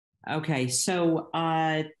Okay, so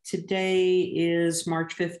today is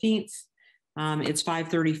March 15th. It's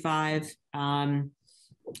 5:35, and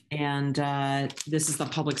this is the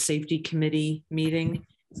Public Safety Committee meeting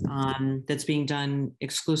that's being done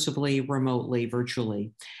exclusively remotely,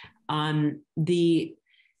 virtually. We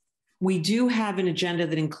do have an agenda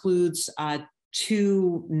that includes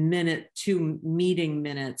 2 meeting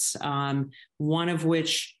minutes, one of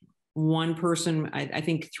which one person, I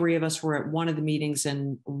think 3 of us were at one of the meetings,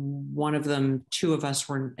 and two of us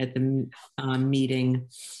were at the meeting.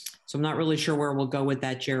 So I'm not really sure where we'll go with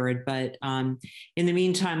that, Jared. But in the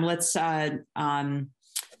meantime, let's, I'm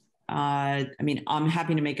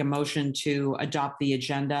happy to make a motion to adopt the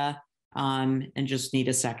agenda and just need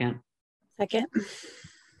a second. Second.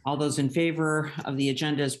 All those in favor of the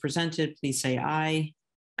agenda as presented, please say aye.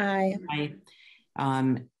 Aye.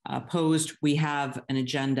 Aye. Opposed, we have an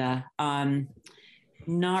agenda.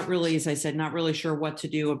 Not really, as I said, not really sure what to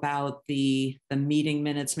do about the meeting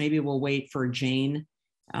minutes. Maybe we'll wait for Jane,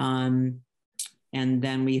 and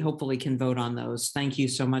then we hopefully can vote on those. Thank you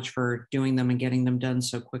so much for doing them and getting them done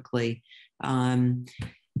so quickly.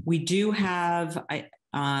 We do have an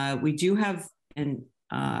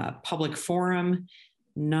public forum.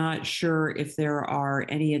 Not sure if there are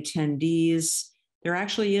any attendees. There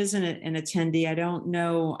actually is an attendee. I don't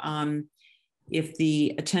know if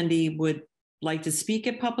the attendee would like to speak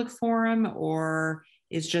at public forum or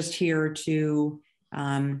is just here to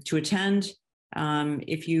attend.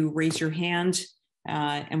 If you raise your hand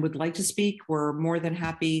and would like to speak, we're more than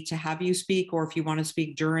happy to have you speak. Or if you want to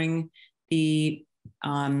speak during the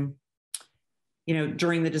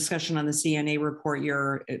during the discussion on the CNA report,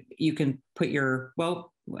 you can put your,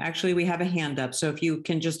 well, actually we have a hand up. So if you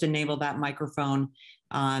can just enable that microphone,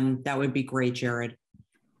 that would be great, Jared.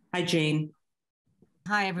 Hi, Jane.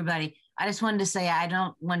 Hi, everybody. I just wanted to say I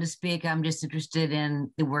don't want to speak. I'm just interested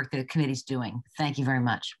in the work that the committee's doing. Thank you very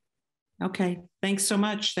much. Okay, thanks so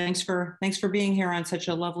much. Thanks for being here on such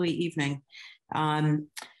a lovely evening. All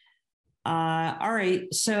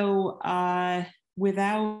right, so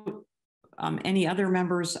without any other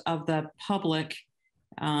members of the public,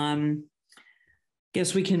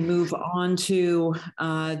 guess we can move on to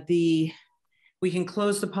we can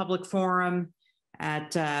close the public forum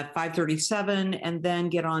at 5:37 and then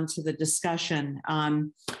get on to the discussion.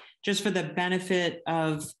 Just for the benefit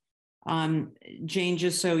of Jane,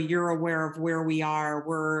 just so you're aware of where we are,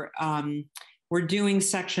 we're doing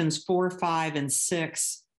sections 4, 5, and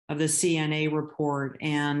 6 of the CNA report,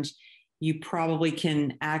 and you probably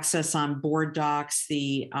can access on board docs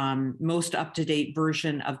the most up-to-date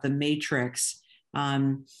version of the matrix.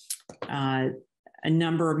 A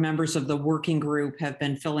number of members of the working group have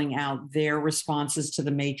been filling out their responses to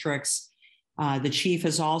the matrix. The chief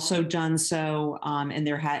has also done so, and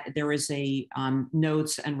there is a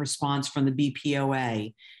notes and response from the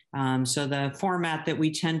BPOA. So the format that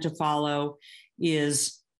we tend to follow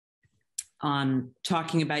is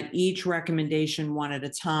talking about each recommendation one at a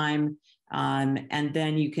time, and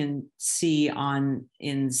then you can see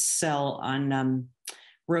in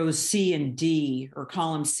rows C and D, or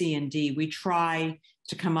columns C and D, we try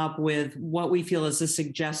to come up with what we feel is a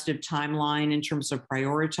suggestive timeline in terms of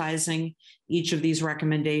prioritizing each of these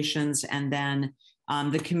recommendations, and then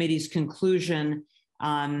the committee's conclusion.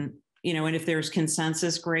 And if there's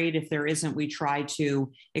consensus, great. If there isn't, we try to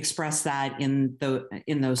express that in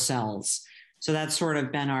those cells. So that's sort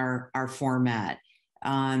of been our format.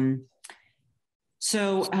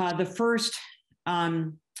 So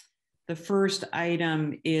the first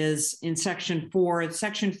item is in section 4.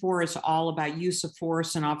 Section 4 is all about use of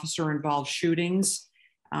force and officer-involved shootings.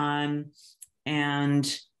 The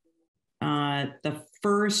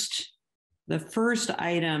first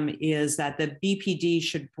item is that the BPD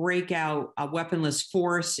should break out a weaponless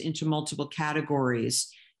force into multiple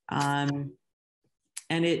categories. And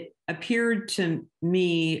it appeared to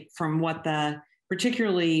me from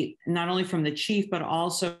particularly not only from the chief, but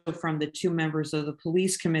also from the 2 members of the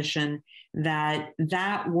police commission,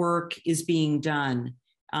 that work is being done.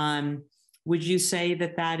 Would you say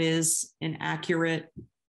that is an accurate,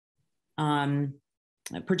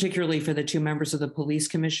 particularly for the 2 members of the police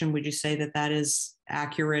commission, would you say that is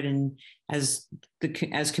accurate? And as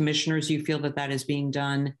commissioners, you feel that is being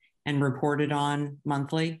done and reported on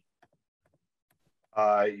monthly?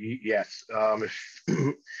 Yes.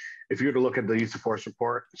 If you were to look at the use of force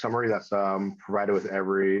report summary that's provided with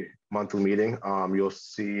every monthly meeting, you'll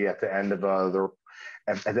see at the end of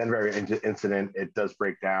every incident, it does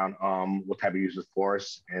break down what type of use of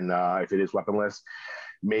force, and if it is weaponless,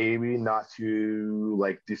 maybe not to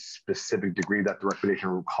like the specific degree that the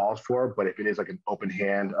recommendation calls for, but if it is like an open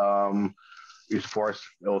hand use of force,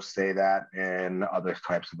 it'll say that, and other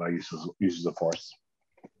types of uses of force.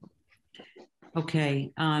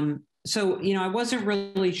 Okay. So, I wasn't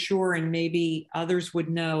really sure, and maybe others would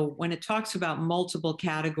know, when it talks about multiple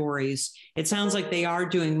categories, it sounds like they are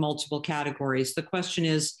doing multiple categories. The question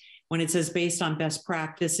is, when it says based on best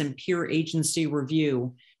practice and peer agency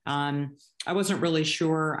review, I wasn't really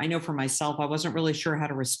sure. I know for myself, I wasn't really sure how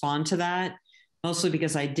to respond to that, mostly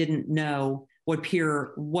because I didn't know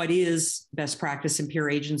what is best practice and peer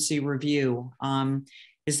agency review.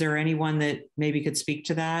 Is there anyone that maybe could speak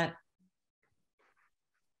to that?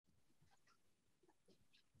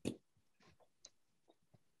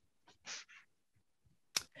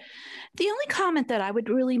 The only comment that I would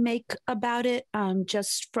really make about it,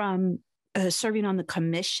 just from serving on the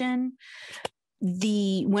commission,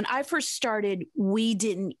 when I first started, we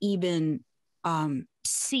didn't even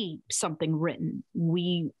see something written.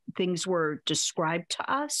 Things were described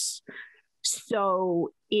to us.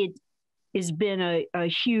 So it has been a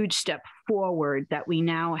huge step forward that we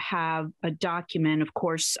now have a document, of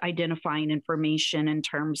course, identifying information in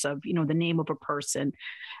terms of, the name of a person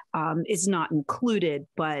is not included,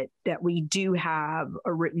 but that we do have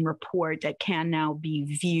a written report that can now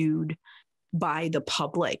be viewed by the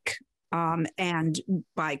public and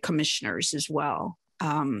by commissioners as well,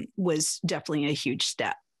 was definitely a huge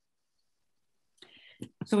step.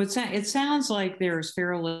 So it sounds like there's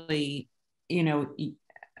fairly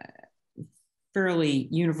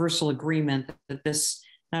universal agreement that this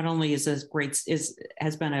not only is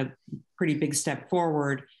has been a pretty big step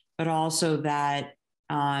forward, but also that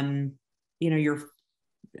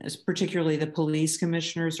particularly the police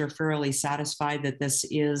commissioners are fairly satisfied that this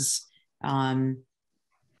is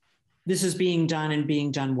being done and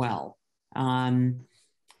being done well.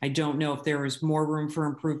 I don't know if there is more room for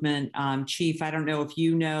improvement. Chief, I don't know if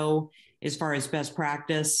as far as best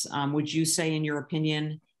practice, would you say in your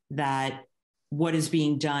opinion that what is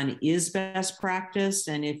being done is best practice?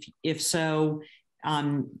 And if so,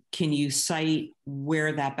 can you cite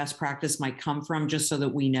where that best practice might come from, just so that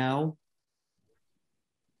we know?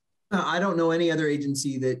 I don't know any other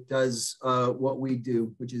agency that does what we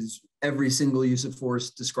do, which is every single use of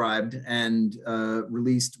force described and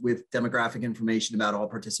released with demographic information about all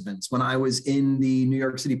participants. When I was in the New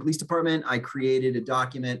York City Police Department, I created a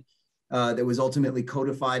document that was ultimately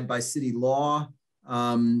codified by city law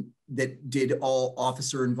that did all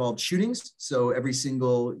officer-involved shootings. So every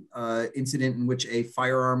single incident in which a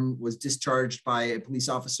firearm was discharged by a police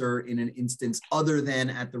officer in an instance other than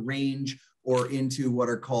at the range or into what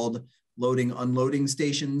are called loading unloading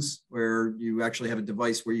stations, where you actually have a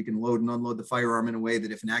device where you can load and unload the firearm in a way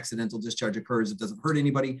that if an accidental discharge occurs, it doesn't hurt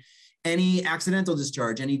anybody. Any accidental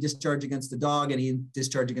discharge, any discharge against a dog, any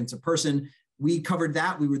discharge against a person, we covered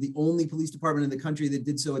that. We were the only police department in the country that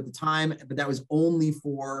did so at the time, but that was only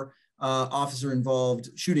for officer-involved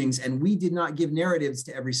shootings. And we did not give narratives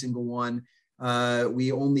to every single one.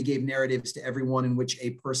 We only gave narratives to every one in which a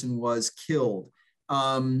person was killed.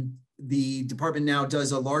 The department now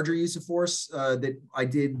does a larger use of force that I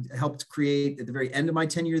helped create at the very end of my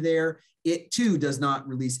tenure there. It too does not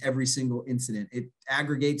release every single incident. It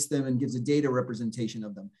aggregates them and gives a data representation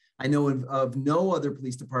of them. I know of no other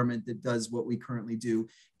police department that does what we currently do.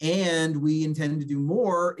 And we intend to do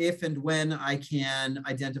more if and when I can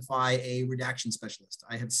identify a redaction specialist.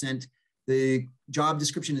 I have sent, the job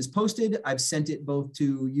description is posted. I've sent it both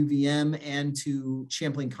to UVM and to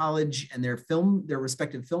Champlain College and their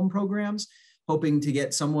respective film programs, hoping to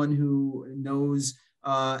get someone who knows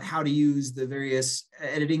how to use the various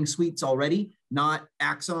editing suites already, not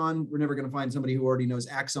Axon. We're never going to find somebody who already knows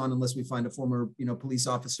Axon unless we find a former, police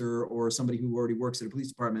officer or somebody who already works at a police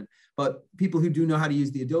department. But people who do know how to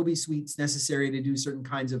use the Adobe suites necessary to do certain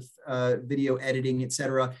kinds of video editing, et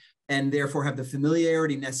cetera, and therefore have the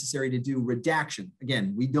familiarity necessary to do redaction.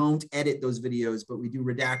 Again, we don't edit those videos, but we do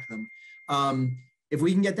redact them. If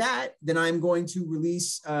we can get that, then I'm going to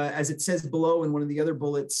release, as it says below in one of the other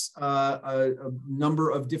bullets, a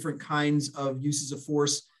number of different kinds of uses of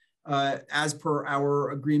force as per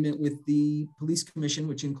our agreement with the police commission,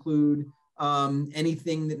 which include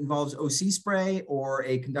anything that involves OC spray or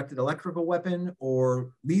a conducted electrical weapon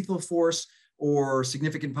or lethal force or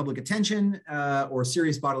significant public attention or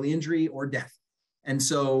serious bodily injury or death. And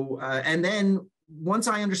so, and then once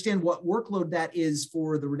I understand what workload that is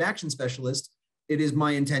for the redaction specialist, it is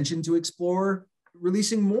my intention to explore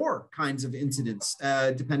releasing more kinds of incidents,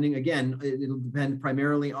 depending, again, it'll depend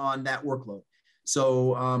primarily on that workload.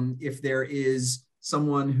 So if there is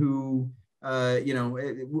someone who,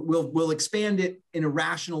 we'll expand it in a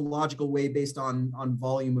rational, logical way based on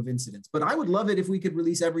volume of incidents. But I would love it if we could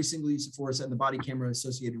release every single use of force and the body camera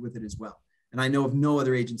associated with it as well. And I know of no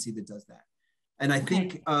other agency that does that. And I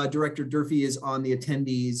think Director Durfee is on the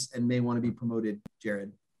attendees and may want to be promoted,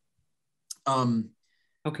 Jared.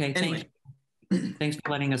 Okay, anyway. Thanks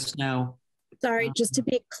for letting us know. Sorry, just to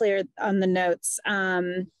be clear on the notes.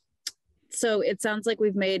 So it sounds like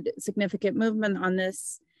we've made significant movement on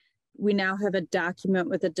this. We now have a document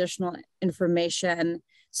with additional information.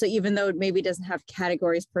 So even though it maybe doesn't have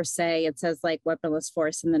categories per se, it says like weaponless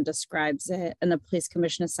force and then describes it. And the police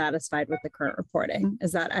commission is satisfied with the current reporting.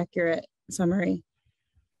 Is that accurate summary?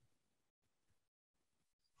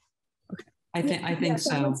 Okay. I think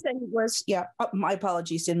so. My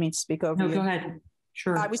apologies. Didn't mean to speak over you. No, go ahead.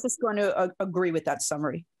 Sure. I was just going to agree with that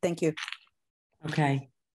summary. Thank you. Okay.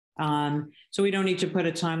 So we don't need to put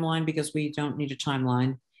a timeline because we don't need a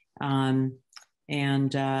timeline.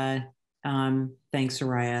 Thanks,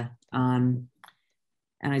 Soraya. And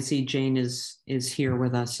I see Jane is here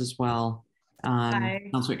with us as well.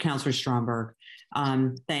 Hi. Councilor Stromberg.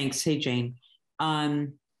 Thanks. Hey, Jane.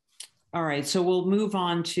 All right, so we'll move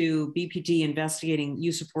on to BPD investigating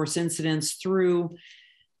use of force incidents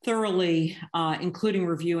thoroughly, including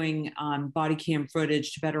reviewing body cam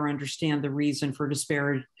footage to better understand the reason for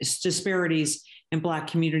disparities in Black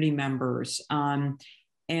community members. I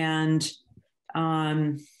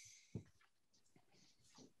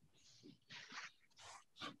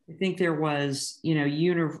think there was,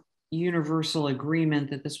 universal agreement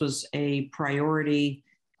that this was a priority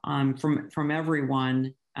from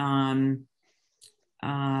everyone.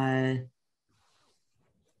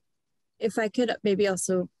 If I could maybe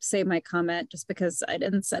also say my comment, just because I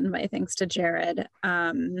didn't send my thanks to Jared,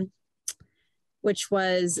 which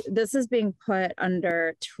was, this is being put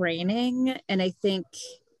under training. And I think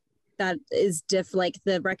that is like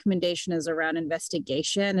the recommendation is around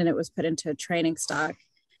investigation and it was put into a training stock.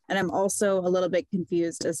 And I'm also a little bit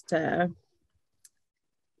confused as to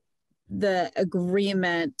the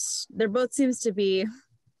agreement. There both seems to be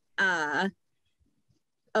a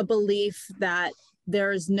belief that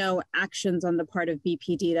there's no actions on the part of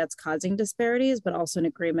BPD that's causing disparities, but also an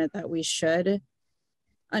agreement that we should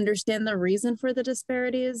understand the reason for the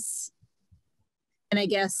disparities. And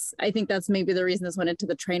I think that's maybe the reason this went into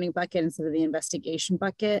the training bucket instead of the investigation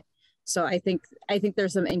bucket. So I think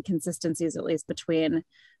there's some inconsistencies, at least between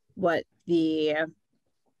what the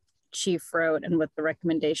chief wrote and what the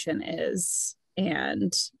recommendation is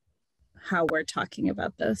and how we're talking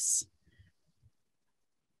about this.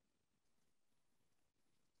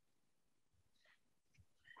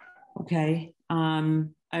 Okay.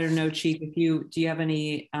 I don't know, Chief, do you have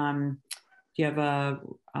any, do you have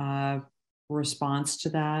a response to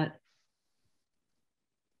that?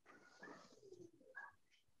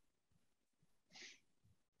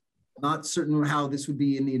 Not certain how this would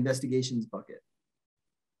be in the investigations bucket.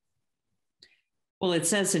 Well, it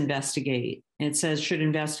says investigate. It says should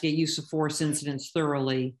investigate use of force incidents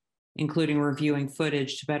thoroughly, including reviewing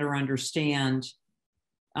footage to better understand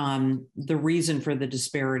the reason for the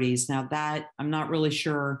disparities. Now that I'm not really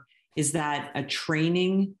sure, is that a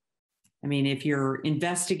training? I mean, if you're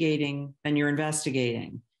investigating, then you're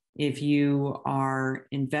investigating. If you are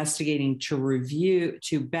investigating to review,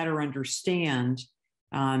 to better understand,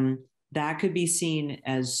 that could be seen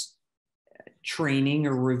as training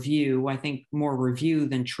or review. I think more review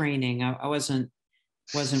than training. I wasn't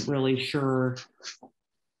really sure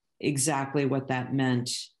exactly what that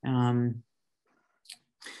meant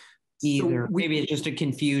either. Maybe it's just a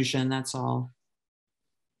confusion, that's all.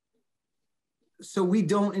 So we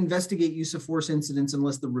don't investigate use of force incidents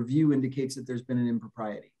unless the review indicates that there's been an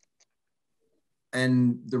impropriety.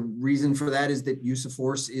 And the reason for that is that use of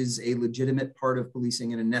force is a legitimate part of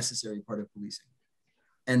policing and a necessary part of policing.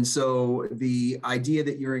 And so the idea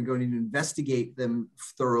that you're going to investigate them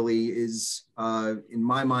thoroughly is, in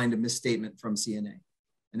my mind, a misstatement from CNA,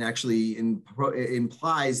 and actually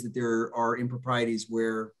implies that there are improprieties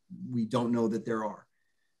where we don't know that there are.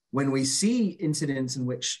 When we see incidents in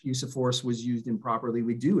which use of force was used improperly,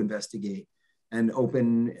 we do investigate and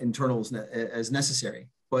open internals as necessary.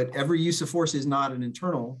 But every use of force is not an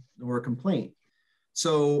internal or a complaint.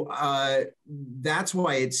 So that's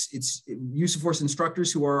why it's use of force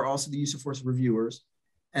instructors who are also the use of force reviewers,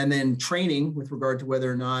 and then training with regard to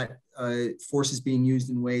whether or not force is being used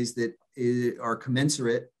in ways that are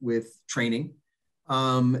commensurate with training.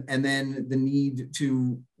 And then the need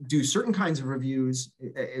to do certain kinds of reviews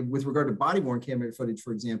with regard to body-worn camera footage,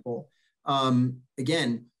 for example.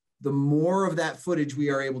 Again, the more of that footage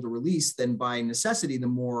we are able to release, then by necessity, the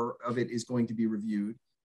more of it is going to be reviewed.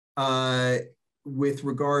 With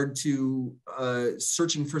regard to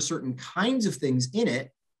searching for certain kinds of things in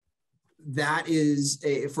it, that is,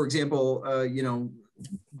 for example,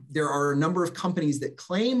 there are a number of companies that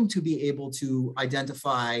claim to be able to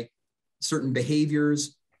identify certain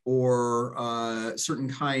behaviors or certain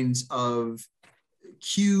kinds of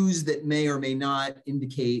cues that may or may not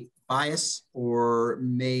indicate bias or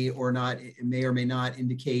may or may not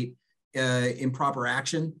indicate improper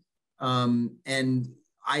action. And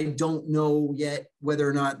I don't know yet whether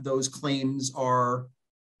or not those claims are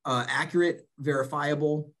accurate,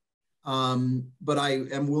 verifiable, but I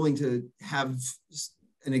am willing to have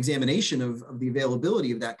an examination of the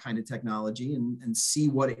availability of that kind of technology and see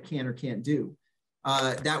what it can or can't do.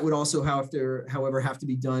 That would also, however, have to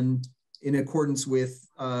be done in accordance with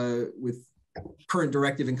current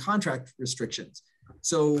directive and contract restrictions.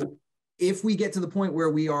 So if we get to the point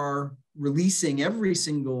where we are releasing every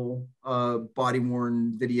single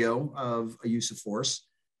body-worn video of a use of force,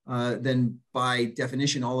 then by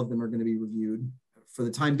definition, all of them are going to be reviewed. For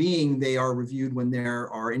the time being, they are reviewed when there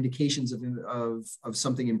are indications of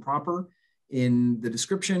something improper in the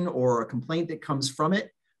description or a complaint that comes from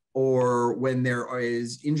it, or when there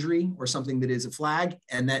is injury or something that is a flag.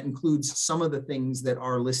 And that includes some of the things that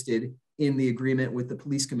are listed in the agreement with the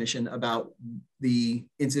police commission about the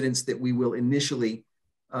incidents that we will initially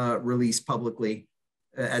release publicly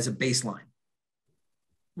as a baseline.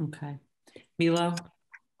 Okay. Milo,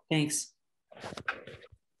 thanks.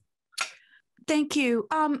 Thank you.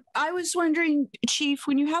 I was wondering, Chief,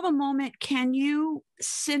 when you have a moment, can you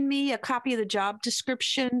send me a copy of the job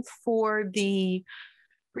description for the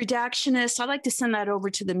redactionist? I'd like to send that over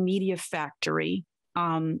to the Media Factory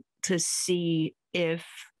to see if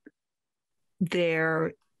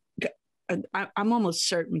I'm almost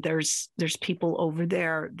certain there's people over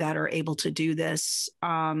there that are able to do this.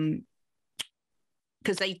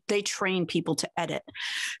 Because they train people to edit.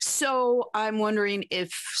 So I'm wondering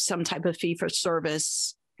if some type of fee for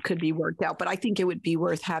service could be worked out, but I think it would be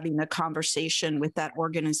worth having a conversation with that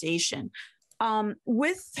organization.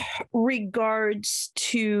 With regards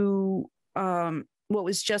to what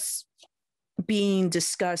was just being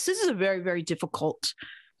discussed, this is a very, very difficult,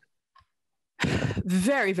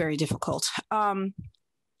 very, very difficult.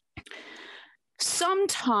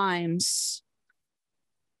 Sometimes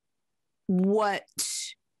what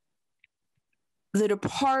the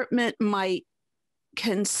department might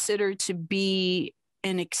consider to be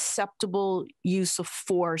an acceptable use of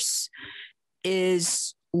force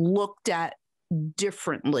is looked at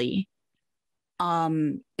differently,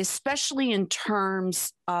 especially in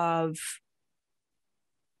terms of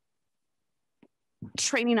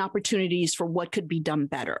training opportunities for what could be done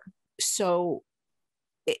better. So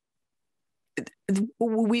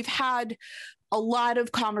we've had a lot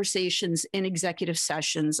of conversations in executive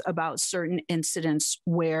sessions about certain incidents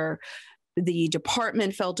where the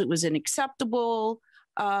department felt it was an acceptable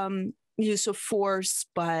use of force,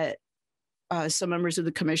 but some members of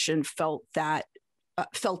the commission felt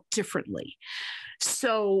differently.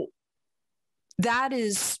 So that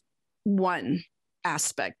is one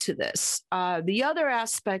aspect to this. The other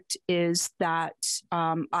aspect is that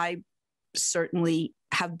I certainly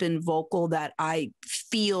have been vocal that I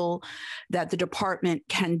feel that the department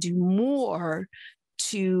can do more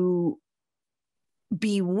to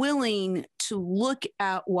be willing to look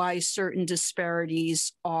at why certain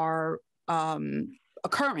disparities are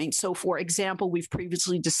occurring. So, for example, we've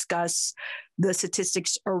previously discussed the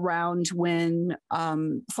statistics around when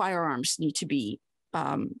firearms need to be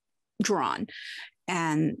drawn.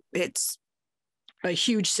 And it's a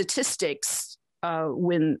huge statistics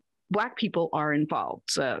when Black people are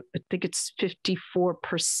involved. I think it's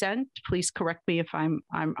 54%. Please correct me if I'm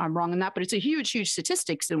wrong on that, but it's a huge, huge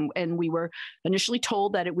statistics. And we were initially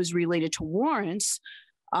told that it was related to warrants,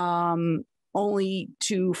 only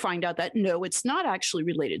to find out that no, it's not actually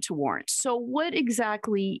related to warrants. So what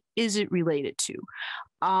exactly is it related to?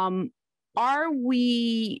 Are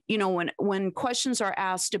we, when questions are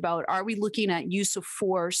asked about, are we looking at use of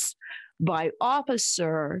force by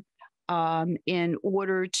officer in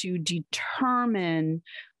order to determine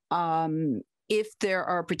if there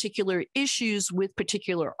are particular issues with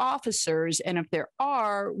particular officers, and if there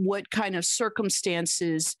are, what kind of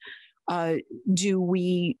circumstances does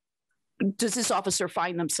this officer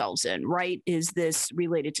find themselves in, right? Is this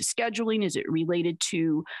related to scheduling? Is it related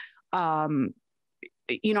to,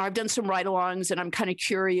 I've done some ride-alongs, and I'm kind of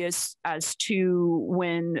curious as to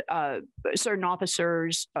when certain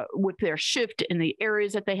officers with their shift in the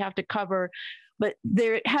areas that they have to cover, but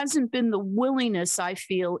there hasn't been the willingness, I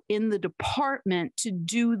feel, in the department to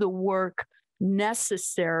do the work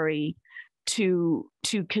necessary to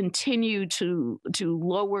continue to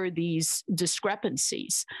lower these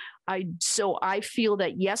discrepancies. So I feel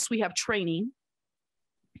that, yes, we have training.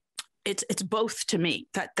 it's both to me,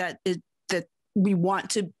 that we want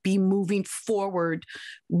to be moving forward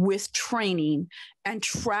with training and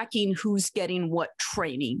tracking who's getting what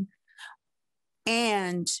training.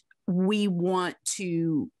 And we want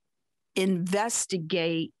to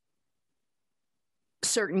investigate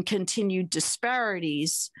certain continued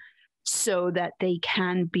disparities so that they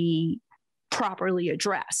can be properly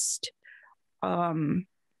addressed.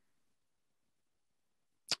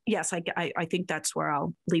 Yes, I think that's where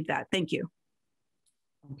I'll leave that. Thank you.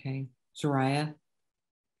 Okay. Soraya?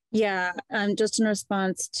 Yeah, just in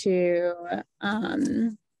response to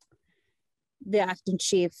the acting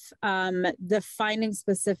chief, the finding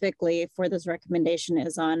specifically for this recommendation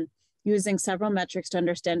is on using several metrics to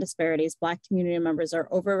understand disparities. Black community members are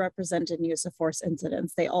overrepresented in use of force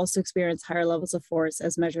incidents. They also experience higher levels of force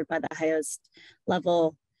as measured by the highest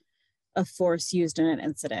level of force used in an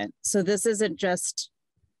incident. So this isn't just,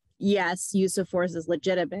 yes, use of force is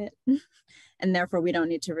legitimate and therefore we don't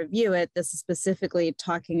need to review it. This is specifically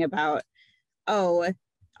talking about, oh,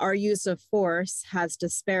 our use of force has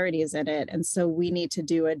disparities in it. And so we need to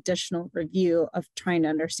do additional review of trying to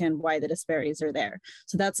understand why the disparities are there.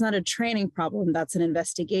 So that's not a training problem, that's an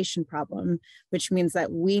investigation problem, which means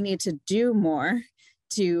that we need to do more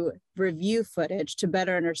to review footage to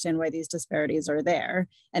better understand why these disparities are there.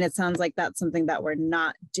 And it sounds like that's something that we're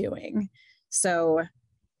not doing. So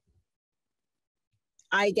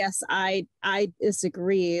I guess I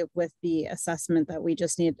disagree with the assessment that we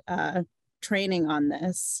just need training on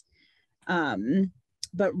this,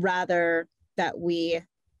 but rather that we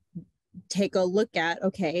take a look at,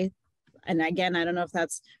 okay, and again, I don't know if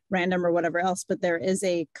that's random or whatever else, but there is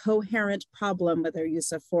a coherent problem with our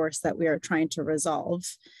use of force that we are trying to resolve.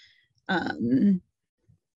 I'll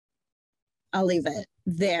leave it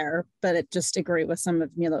there, but I just agree with some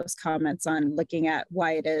of Milo's comments on looking at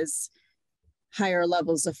why it is higher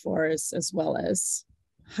levels of force as well as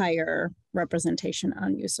higher representation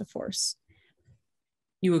on use of force.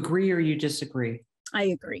 You agree or you disagree? I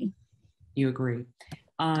agree. You agree.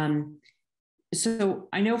 So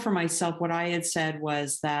I know for myself, what I had said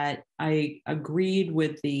was that I agreed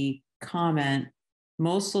with the comment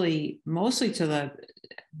mostly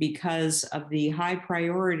because of the high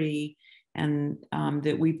priority and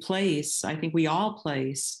that we place, I think we all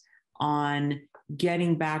place on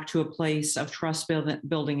getting back to a place of trust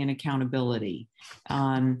building and accountability.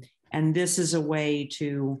 And this is a way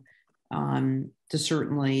to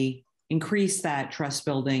certainly increase that trust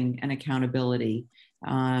building and accountability.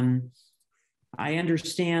 I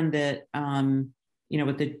understand that,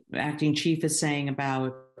 what the acting chief is saying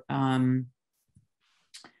about, about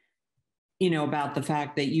the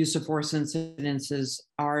fact that use of force incidents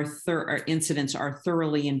are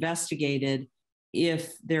thoroughly investigated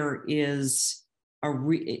if there is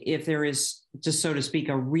just so to speak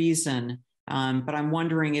a reason. But I'm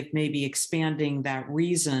wondering if maybe expanding that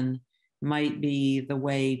reason might be the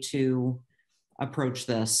way to approach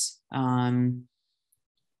this. And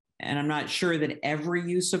I'm not sure that every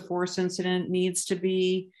use of force incident needs to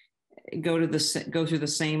go through the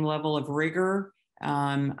same level of rigor.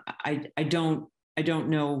 I don't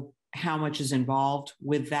know how much is involved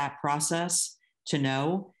with that process to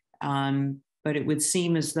know, but it would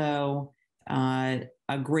seem as though a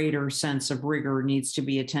greater sense of rigor needs to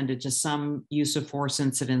be attended to some use of force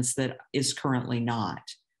incidents that is currently not.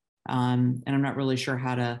 And I'm not really sure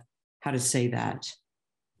how to say that,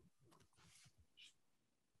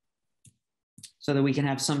 so that we can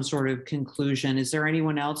have some sort of conclusion. Is there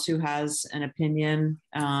anyone else who has an opinion,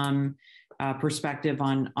 perspective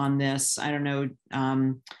on this? I don't know,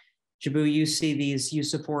 Jabu, you see these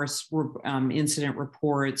use of force incident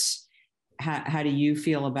reports. How do you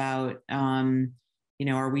feel about,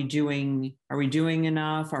 are we doing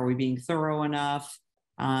enough? Are we being thorough enough?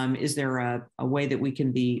 Is there a way that we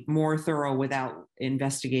can be more thorough without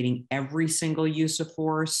investigating every single use of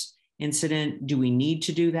force incident? Do we need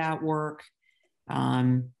to do that work?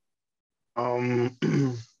 I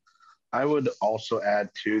would also add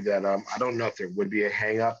too that I don't know if there would be a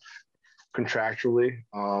hang up contractually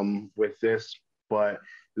with this, but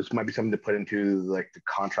this might be something to put into like the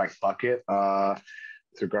contract bucket with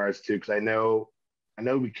regards to, because I know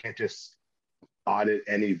we can't just audit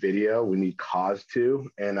any video. We need cause to,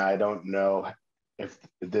 and I don't know if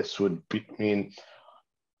this would I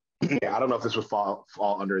don't know if this would fall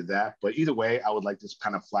under that, but either way, I would like this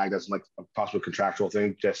kind of flagged as like a possible contractual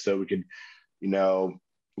thing, just so we could,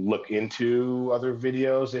 look into other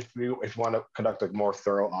videos if we want to conduct a more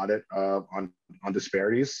thorough audit on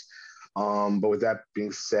disparities. But with that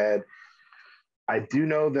being said, I do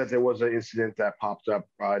know that there was an incident that popped up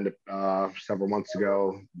several months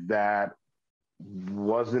ago that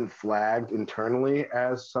wasn't flagged internally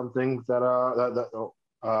as something that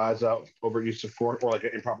as a overuse of force or like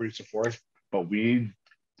an improper use of force, but there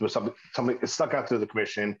was something it stuck out to the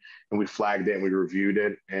commission, and we flagged it and we reviewed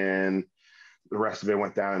it, and the rest of it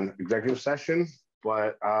went down executive session.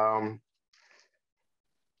 But I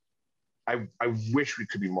wish we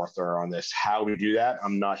could be more thorough on this. How we do that,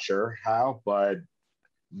 I'm not sure how, but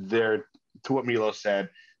to what Milo said,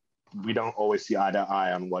 we don't always see eye to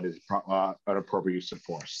eye on what is an appropriate use of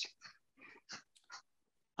force.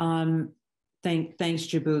 Thanks,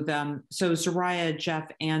 Jabu. So Soraya, Jeff,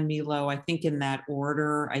 and Milo, I think in that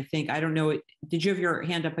order. I don't know. Did you have your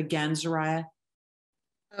hand up again, Soraya?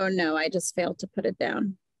 Oh no, I just failed to put it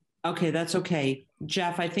down. Okay, that's okay.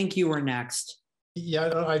 Jeff, I think you were next.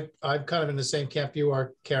 Yeah, I'm kind of in the same camp you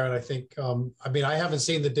are, Karen. I think, I mean, I haven't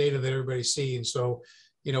seen the data that everybody's seen. So,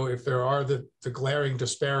 you know, if there are the glaring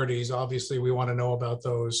disparities, obviously we want to know about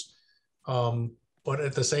those. But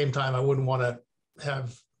at the same time, I wouldn't want to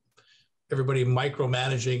have everybody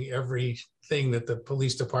micromanaging everything that the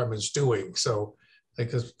police department's doing. So,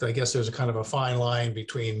 because I guess there's a kind of a fine line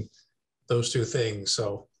between those two things.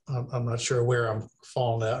 So I'm not sure where I'm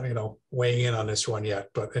falling out, you know, weighing in on this one yet.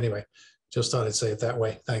 But anyway, just thought I'd say it that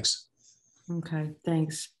way. Thanks. Okay,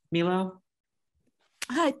 thanks. Milo?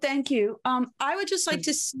 Hi, thank you. I would just like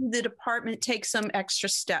to see the department take some extra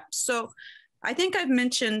steps. So I think I've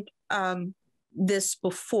mentioned this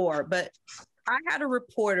before, but I had a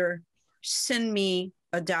reporter send me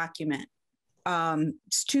a document.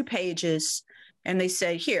 It's 2 pages, and they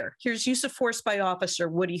say, here's use of force by officer.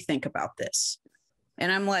 What do you think about this?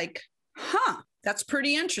 And I'm like, that's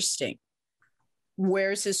pretty interesting.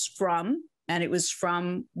 Where's this from? And it was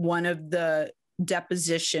from one of the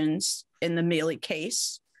depositions in the Mealy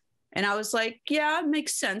case. And I was like, yeah, it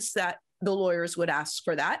makes sense that the lawyers would ask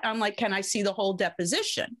for that. I'm like, can I see the whole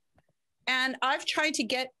deposition? And I've tried to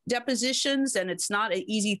get depositions, and it's not an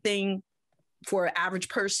easy thing for an average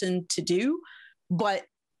person to do. But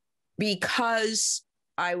because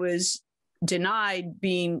I was denied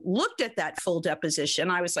being looked at that full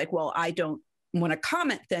deposition, I was like, well, I don't want to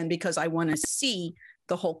comment then because I want to see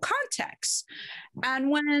the whole context. And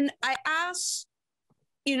when I asked,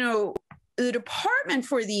 you know, the department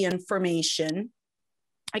for the information,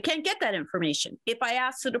 I can't get that information. If I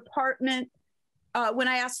ask the department, when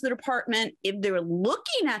I asked the department if they were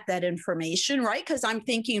looking at that information, right? Because I'm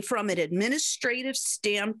thinking from an administrative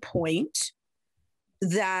standpoint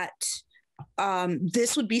that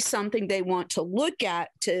this would be something they want to look at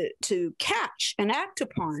to catch and act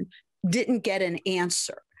upon, didn't get an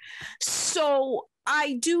answer. So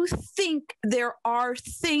I do think there are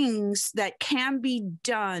things that can be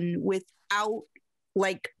done without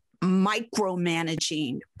like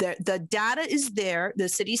micromanaging. The data is there. The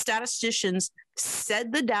city statisticians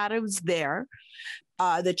said the data was there.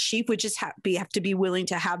 The chief would just have to be willing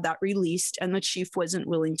to have that released, and the chief wasn't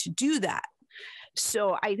willing to do that.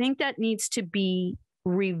 So I think that needs to be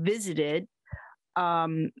revisited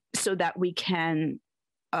so that we can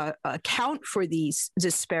account for these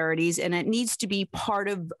disparities, and it needs to be part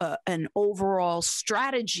of an overall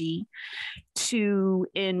strategy to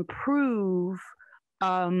improve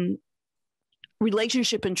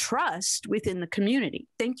relationship and trust within the community.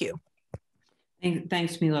 Thank you.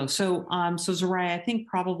 Thanks, Milo. So, Soraya, I think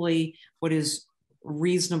probably what is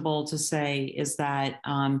reasonable to say is that,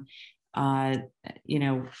 you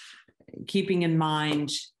know, keeping in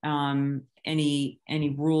mind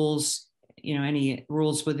any rules, you know, any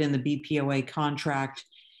rules within the BPOA contract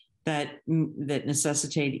that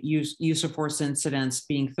necessitate use of force incidents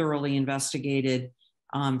being thoroughly investigated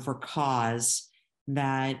for cause,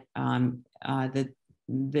 that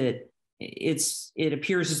it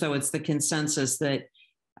appears as though it's the consensus that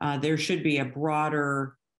there should be a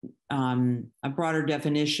broader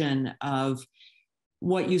definition of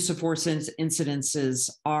what use of force incidences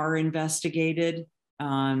are investigated,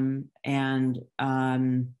 and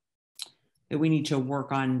that we need to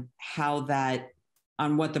work on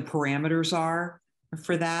on what the parameters are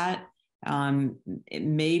for that.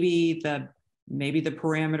 Maybe the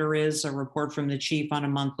parameter is a report from the chief on a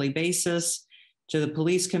monthly basis to the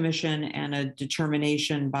police commission, and a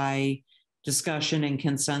determination by discussion and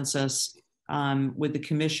consensus with the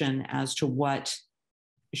commission as to what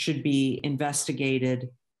should be investigated,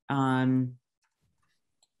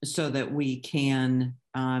 so that we can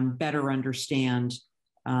better understand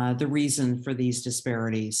the reason for these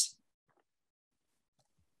disparities.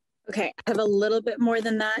 Okay, I have a little bit more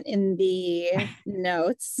than that in the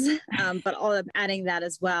notes, but I'm adding that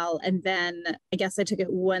as well. And then I guess I took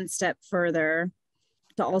it one step further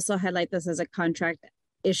to also highlight this as a contract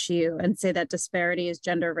issue and say that disparities,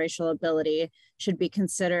 gender, racial ability should be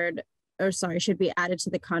considered, or sorry, should be added to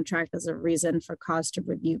the contract as a reason for cause to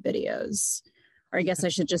review videos. Or I guess I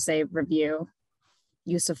should just say review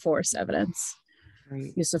use of force evidence,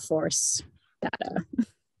 Right. use of force data.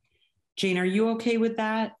 Jane, are you okay with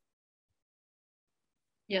that?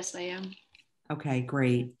 Yes, I am. Okay,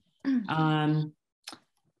 great.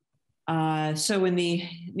 So in the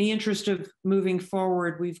interest of moving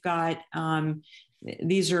forward, we've got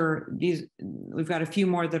we've got a few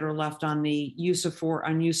more that are left on the use of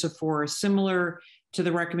force, similar to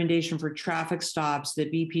the recommendation for traffic stops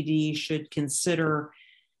that BPD should consider.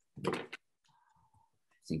 I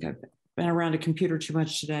think I've been around a computer too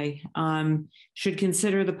much today. Should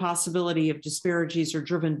consider the possibility of disparities are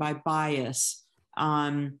driven by bias,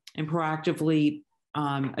 and proactively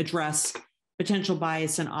address potential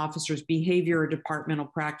bias in officers' behavior or departmental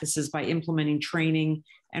practices by implementing training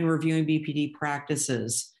and reviewing BPD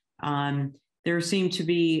practices. There seemed to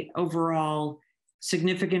be overall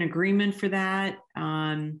significant agreement for that.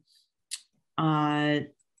 And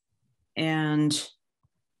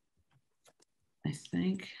I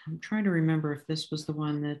think, I'm trying to remember if this was the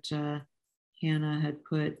one that Hannah had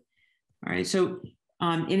put. All right, so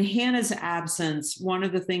in Hannah's absence, one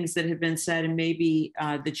of the things that had been said, and maybe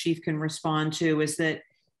the chief can respond to, is that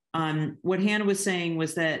what Hannah was saying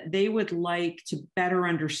was that they would like to better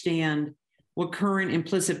understand what current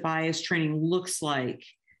implicit bias training looks like,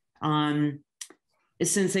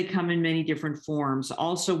 since they come in many different forms.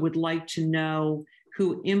 Also would like to know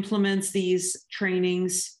who implements these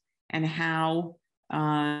trainings and how,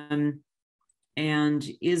 and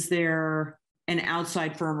is there an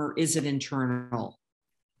outside firm or is it internal?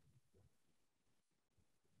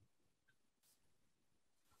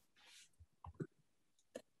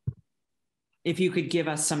 If you could give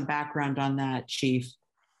us some background on that, Chief.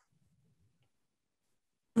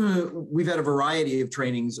 We've had a variety of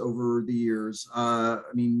trainings over the years. I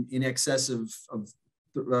mean, in excess of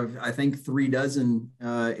I think 3 dozen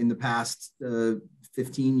in the past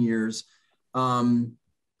 15 years. Some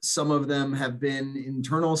of them have been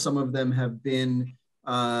internal. Some of them have been,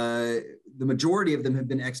 the majority of them have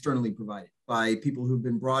been externally provided by people who've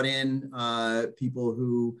been brought in, people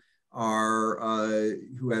who are,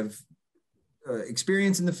 who have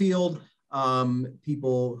experience in the field,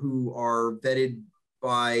 people who are vetted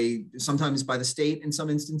by, sometimes by the state in some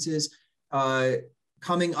instances.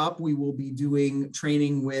 Coming up, we will be doing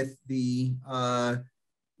training with the,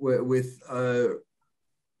 with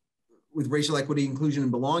racial equity, inclusion,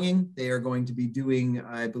 and belonging. They are going to be doing,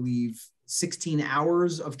 I believe, 16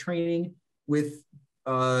 hours of training with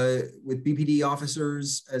BPD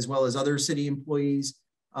officers as well as other city employees.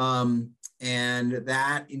 And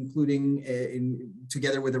that, including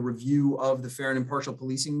together with a review of the fair and impartial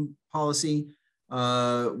policing policy,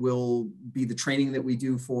 will be the training that we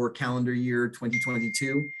do for calendar year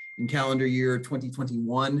 2022. In calendar year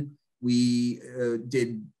 2021, we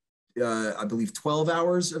did, I believe, 12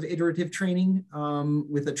 hours of iterative training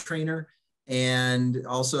with a trainer, and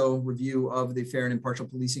also review of the fair and impartial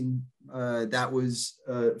policing. That was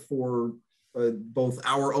for both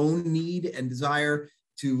our own need and desire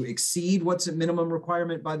to exceed what's a minimum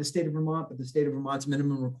requirement by the state of Vermont, but the state of Vermont's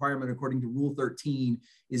minimum requirement according to Rule 13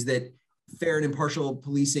 is that fair and impartial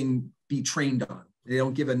policing be trained on. They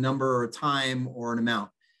don't give a number or a time or an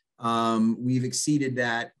amount. We've exceeded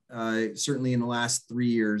that certainly in the last 3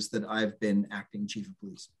 years that I've been acting chief of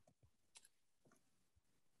police.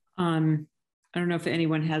 I don't know if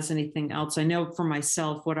anyone has anything else. I know for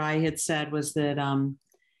myself, what I had said was that,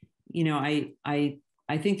 you know, I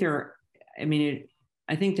think there, I mean,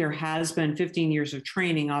 I think there has been 15 years of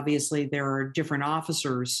training. Obviously, there are different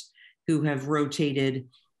officers who have rotated,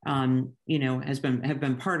 you know, have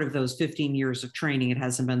been part of those 15 years of training. It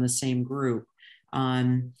hasn't been the same group.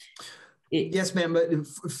 Yes, ma'am, but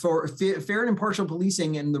for fair and impartial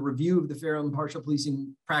policing and the review of the fair and impartial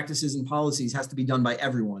policing practices and policies has to be done by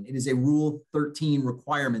everyone. It is a Rule 13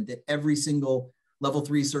 requirement that every single level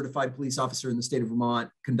 3 certified police officer in the state of Vermont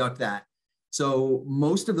conduct that. So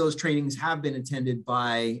most of those trainings have been attended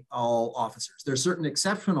by all officers. There are certain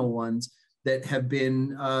exceptional ones that have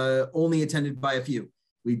been only attended by a few.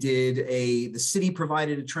 We did the city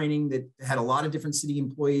provided a training that had a lot of different city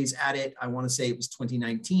employees at it. I want to say it was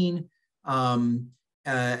 2019. And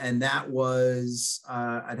that was,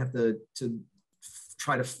 I'd have to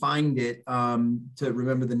try to find it to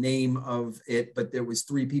remember the name of it, but there was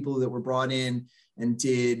 3 people that were brought in and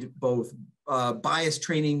did both bias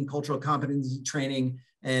training, cultural competency training,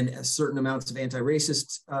 and certain amounts of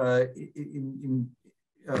anti-racist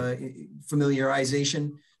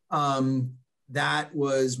familiarization. That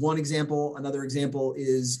was one example. Another example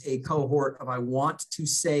is a cohort of, I want to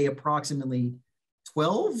say, approximately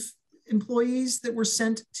 12 employees that were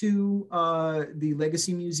sent to the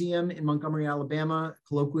Legacy Museum in Montgomery, Alabama,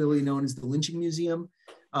 colloquially known as the Lynching Museum,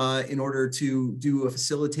 in order to do a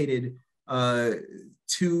facilitated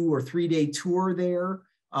 2 or 3 day tour there.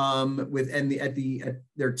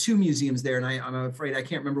 There are 2 museums there, and I'm afraid I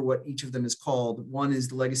can't remember what each of them is called. One is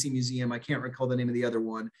the Legacy Museum. I can't recall the name of the other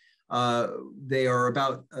one. They are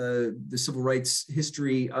about the civil rights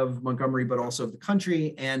history of Montgomery, but also of the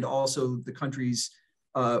country, and also the country's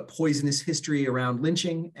poisonous history around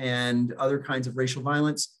lynching and other kinds of racial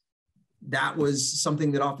violence. That was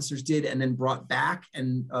something that officers did and then brought back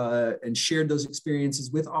and shared those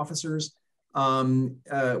experiences with officers,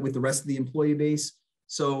 with the rest of the employee base.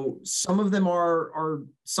 So some of them are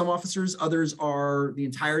some officers, others are the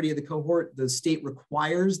entirety of the cohort. The state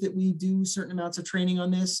requires that we do certain amounts of training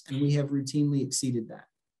on this, and we have routinely exceeded that.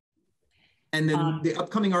 And then the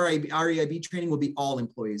upcoming REIB training will be all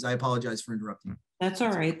employees. I apologize for interrupting. That's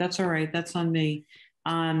all right. That's all right. That's on me.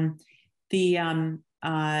 I mean,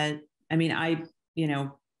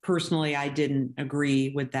 personally, I didn't agree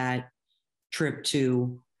with that trip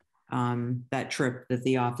that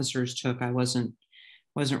the officers took. I wasn't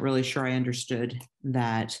really sure I understood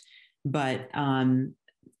that, but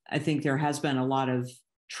I think there has been a lot of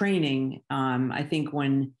training. I think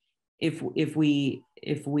if we,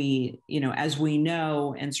 as we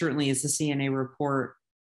know, and certainly as the CNA report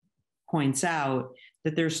points out,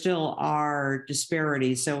 that there still are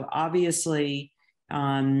disparities. So obviously,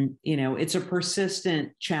 it's a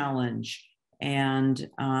persistent challenge, and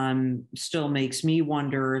still makes me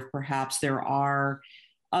wonder if perhaps there are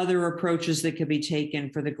other approaches that could be taken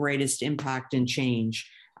for the greatest impact and change.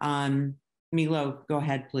 Milo, go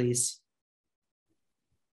ahead, please.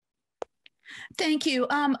 Thank you.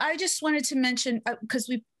 I just wanted to mention, because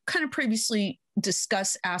we kind of previously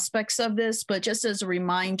discussed aspects of this, but just as a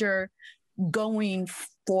reminder, going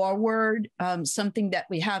forward, something that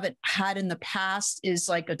we haven't had in the past is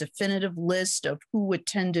like a definitive list of who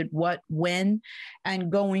attended what, when,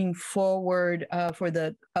 and going forward for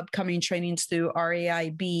the upcoming trainings through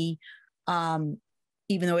REIB, even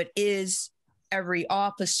though it is every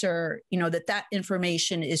officer, that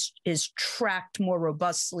information is tracked more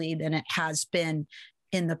robustly than it has been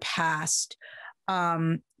in the past.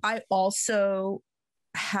 I also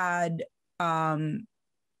had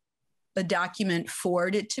a document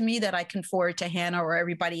forwarded to me that I can forward to Hannah or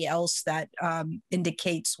everybody else that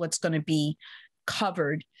indicates what's going to be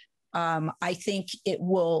covered. I think it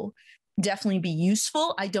will definitely be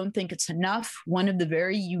useful. I don't think it's enough. One of the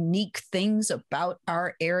very unique things about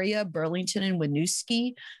our area, Burlington and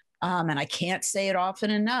Winooski, and I can't say it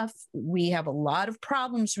often enough, we have a lot of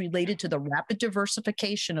problems related to the rapid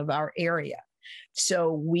diversification of our area.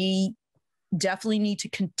 So we definitely need to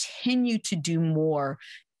continue to do more.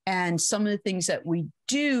 And some of the things that we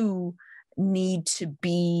do need to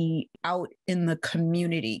be out in the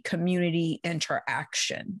community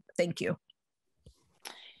interaction. Thank you.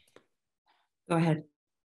 Go ahead,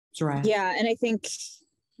 Soraya. Yeah, and I think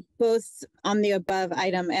both on the above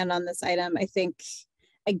item and on this item, I think,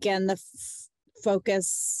 again, the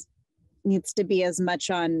focus needs to be as much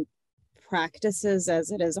on practices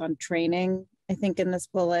as it is on training, I think, in this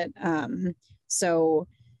bullet. So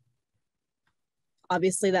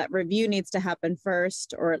obviously that review needs to happen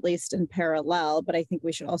first, or at least in parallel, but I think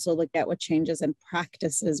we should also look at what changes and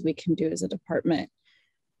practices we can do as a department.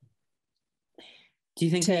 Do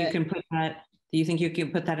you think that you can put that? Do you think you can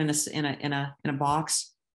put that in a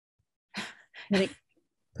box? I think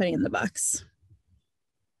putting in the box.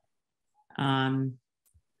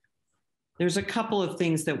 There's a couple of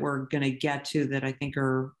things that we're going to get to that I think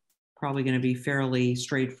are probably going to be fairly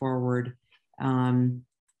straightforward.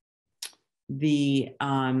 The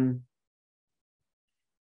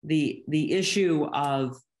issue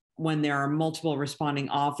of when there are multiple responding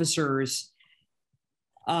officers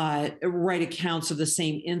write accounts of the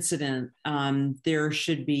same incident, there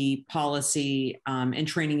should be policy and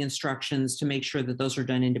training instructions to make sure that those are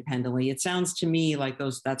done independently. It sounds to me like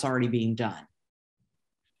that's already being done.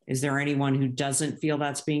 Is there anyone who doesn't feel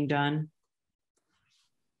that's being done?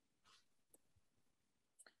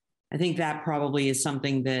 I think that probably is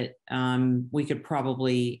something that we could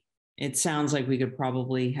probably, it sounds like we could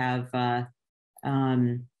probably have,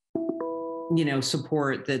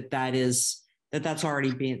 support that's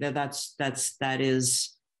already being, that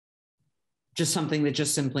is just something that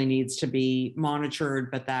just simply needs to be monitored,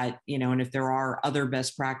 but that, and if there are other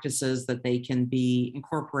best practices that they can be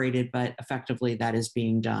incorporated, but effectively that is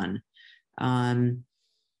being done.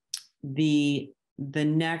 The the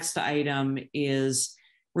next item is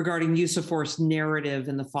regarding use of force narrative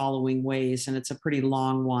in the following ways, and it's a pretty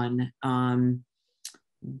long one. I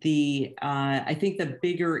think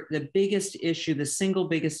the biggest issue, the single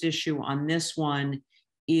biggest issue on this one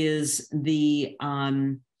is the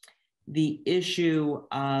issue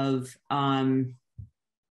of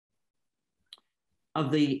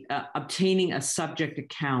the obtaining a subject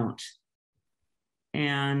account.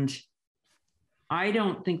 And I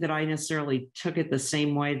don't think that I necessarily took it the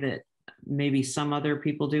same way that maybe some other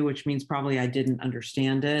people do, which means probably I didn't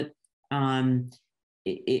understand it.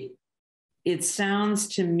 It sounds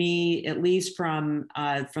to me, at least from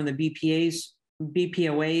the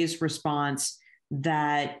BPOA's response,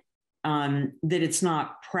 that it's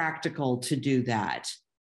not practical to do that.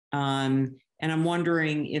 And I'm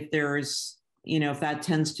wondering if there's, if that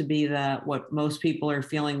tends to be what most people are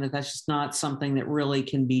feeling, that that's just not something that really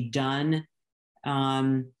can be done.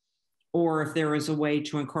 Or if there is a way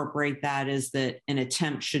to incorporate that, is that an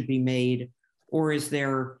attempt should be made, or is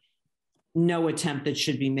there no attempt that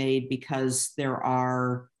should be made because there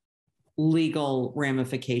are legal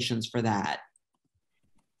ramifications for that?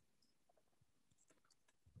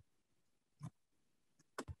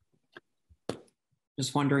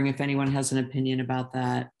 Just wondering if anyone has an opinion about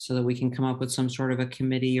that so that we can come up with some sort of a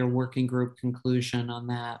committee or working group conclusion on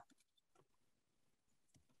that.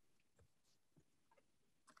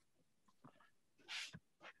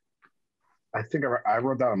 I think I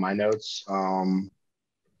wrote down in my notes,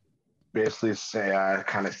 basically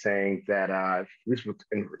kind of saying that at least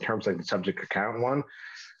in terms of the subject account one,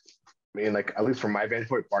 I mean, like, at least from my vantage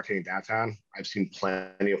point, bartending downtown, I've seen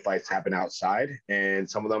plenty of fights happen outside, and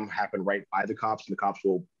some of them happen right by the cops, and the cops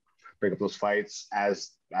will break up those fights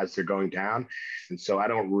as they're going down. And so I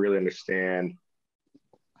don't really understand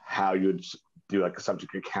how you'd do like a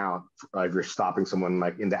subject account if you're stopping someone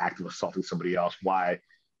like in the act of assaulting somebody else.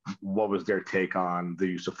 What was their take on the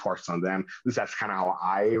use of force on them? At least that's kind of how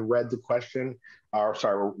I read the question,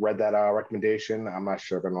 read that recommendation. I'm not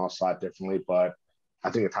sure if anyone else saw it differently, but I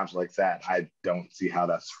think at times like that, I don't see how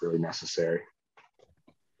that's really necessary.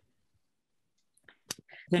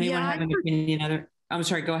 Does anyone have an opinion? I'm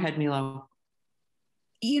sorry, go ahead, Milo.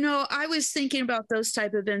 I was thinking about those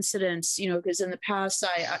type of incidents, because in the past,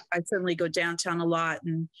 I certainly go downtown a lot,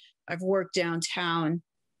 and I've worked downtown.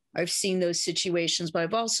 I've seen those situations, but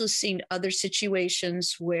I've also seen other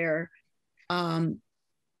situations where I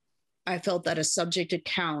felt that a subject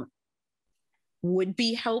account would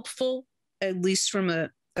be helpful, at least from a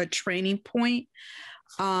training point.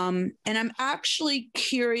 And I'm actually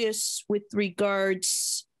curious with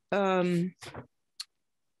regards to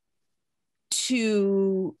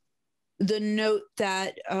the note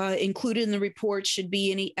that included in the report should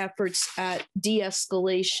be any efforts at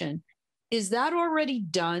de-escalation. Is that already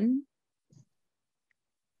done?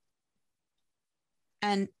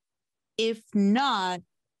 And if not,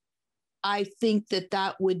 I think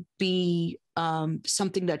that would be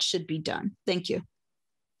something that should be done. Thank you.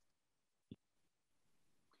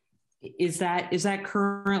 Is that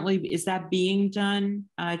being done,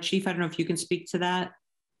 Chief? I don't know if you can speak to that.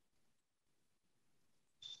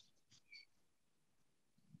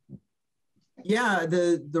 Yeah,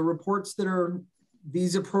 the reports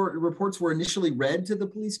these reports were initially read to the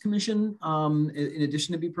police commission. In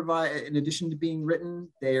addition to being written,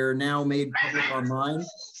 they are now made public online,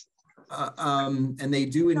 and they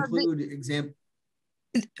do include example.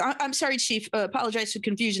 I'm sorry, Chief. Apologize for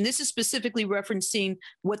confusion. This is specifically referencing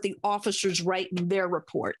what the officers write in their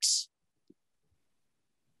reports.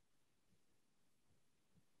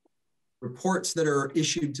 Reports that are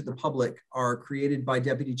issued to the public are created by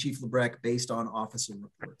Deputy Chief Lebrecht based on officer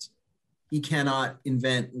reports. He cannot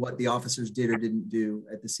invent what the officers did or didn't do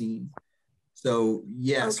at the scene. So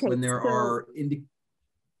yes, okay, when there are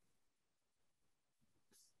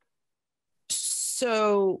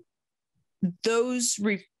so those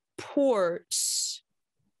reports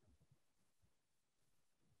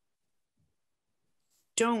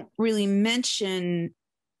don't really mention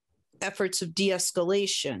efforts of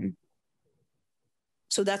de-escalation.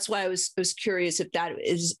 So that's why I was curious if that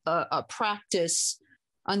is a practice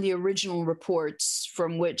on the original reports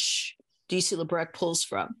from which DC Lebrecht pulls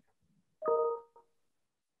from.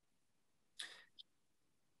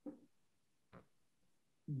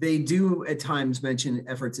 They do at times mention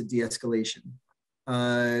efforts at de-escalation.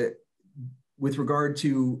 With regard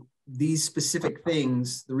to these specific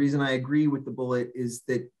things, the reason I agree with the bullet is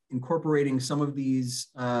that incorporating some of these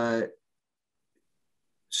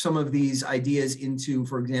ideas into,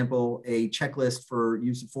 for example, a checklist for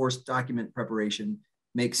use of force document preparation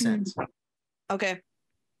makes sense. Okay.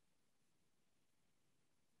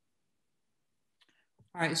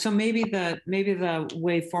 All right, so maybe the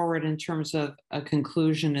way forward in terms of a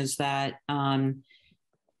conclusion is that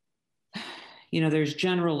there's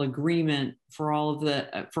general agreement for all of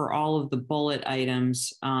the bullet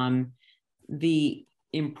items. The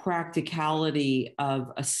impracticality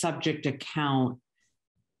of a subject account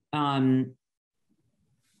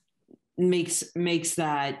makes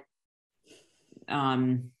that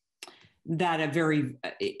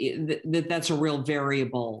that's a real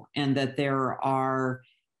variable, and that there are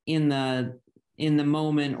in the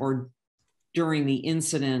moment or during the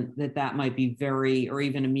incident that might be very, or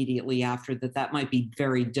even immediately after that might be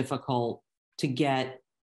very difficult to get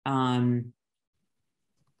and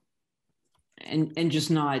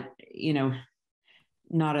just not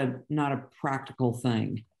a practical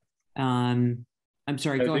thing. I'm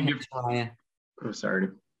sorry, go ahead, Soraya. I'm sorry.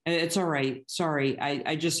 It's all right. Sorry.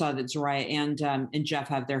 I just saw that Soraya and Jeff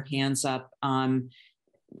have their hands up. Soraya,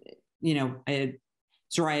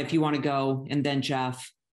 if you want to go, and then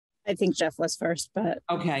Jeff. I think Jeff was first, but.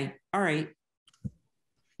 Okay. All right.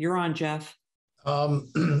 You're on, Jeff.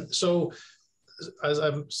 So as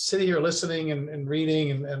I'm sitting here listening and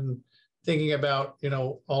reading and thinking about,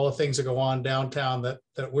 all the things that go on downtown that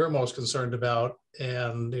we're most concerned about,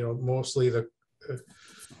 and, mostly the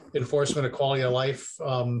enforcement of quality of life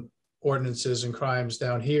ordinances and crimes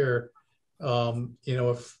down here.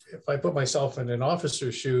 If I put myself in an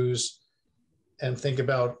officer's shoes and think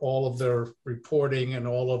about all of the reporting and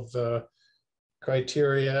all of the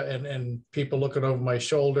criteria and people looking over my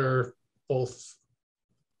shoulder, both,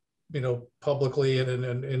 publicly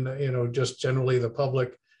and just generally the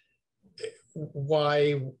public,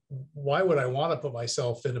 why would I want to put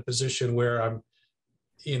myself in a position where I'm,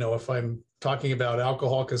 if I'm talking about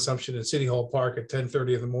alcohol consumption in City Hall Park at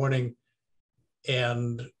 10:30 in the morning,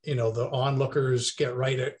 and the onlookers can get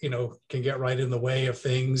right in the way of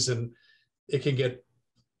things, and it can get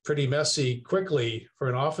pretty messy quickly for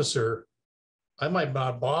an officer, I might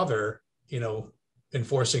not bother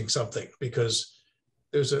enforcing something, because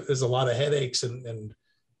there's a lot of headaches and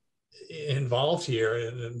involved here,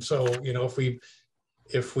 and so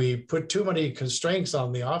if we put too many constraints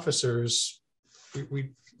on the officers,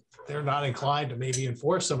 they're not inclined to maybe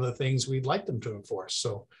enforce some of the things we'd like them to enforce.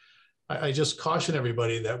 So I just caution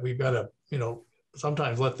everybody that we've got to,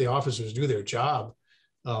 sometimes let the officers do their job,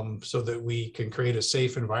 so that we can create a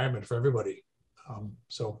safe environment for everybody.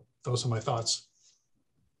 So those are my thoughts.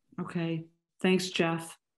 Okay. Thanks,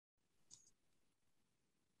 Jeff.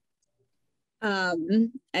 I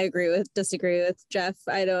disagree with Jeff.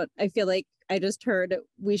 I feel like I just heard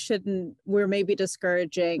we're maybe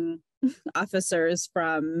discouraging officers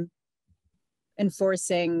from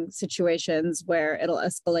enforcing situations where it'll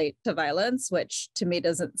escalate to violence, which to me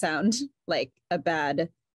doesn't sound like a bad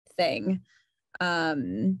thing.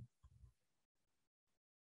 And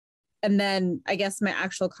then I guess my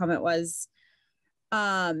actual comment was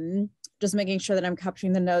just making sure that I'm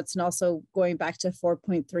capturing the notes, and also going back to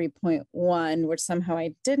 4.3.1, which somehow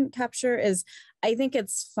I didn't capture, is I think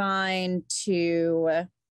it's fine to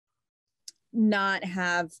not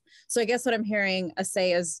have, so I guess what I'm hearing us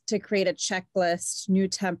say is to create a checklist, new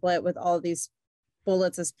template with all of these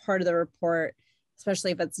bullets as part of the report,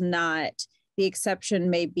 especially if it's not. The exception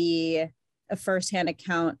may be a firsthand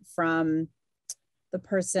account from the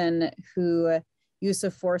person who use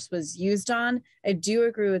of force was used on. I do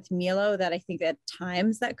agree with Milo that I think at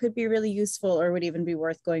times that could be really useful, or would even be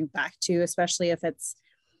worth going back to, especially if it's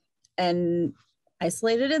an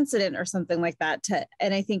isolated incident or something like that,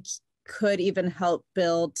 and I think could even help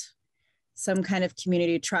build some kind of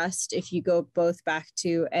community trust if you go both back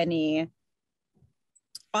to any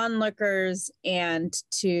onlookers and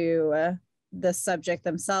to the subject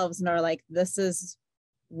themselves, and are like, this is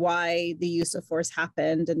why the use of force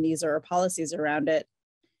happened, and these are our policies around it.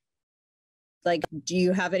 Like, do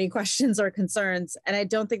you have any questions or concerns? And I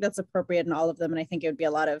don't think that's appropriate in all of them, and I think it would be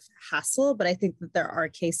a lot of hassle, but I think that there are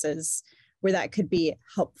cases where that could be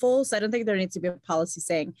helpful. So I don't think there needs to be a policy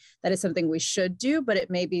saying that is something we should do, but it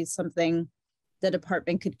may be something the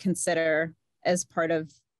department could consider as part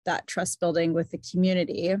of that trust building with the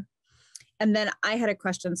community. And then I had a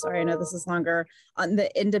question, sorry, I know this is longer, on the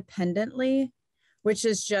independently, which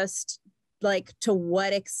is just like, to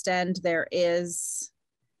what extent there is,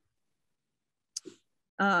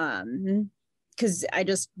 because I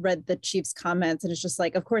just read the chief's comments, and it's just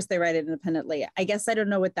like, of course they write it independently. I guess I don't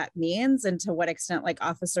know what that means, and to what extent like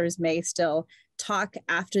officers may still talk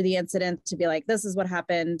after the incident to be like, this is what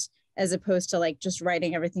happened, as opposed to like just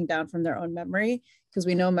writing everything down from their own memory, because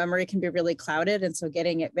we know memory can be really clouded. And so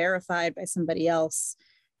getting it verified by somebody else,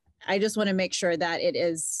 I just want to make sure that it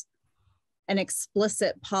is an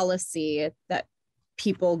explicit policy that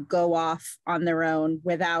people go off on their own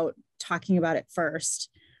without talking about it first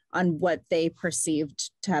on what they perceived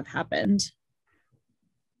to have happened.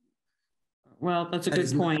 Well, that's a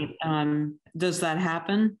good point. Does that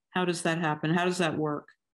happen? How does that happen? How does that work?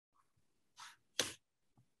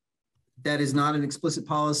 That is not an explicit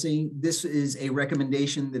policy. This is a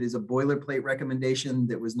recommendation that is a boilerplate recommendation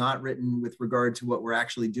that was not written with regard to what we're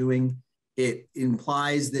actually doing. It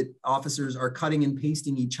implies that officers are cutting and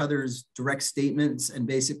pasting each other's direct statements and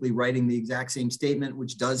basically writing the exact same statement,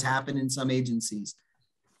 which does happen in some agencies.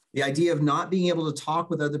 The idea of not being able to talk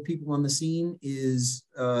with other people on the scene is,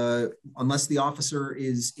 unless the officer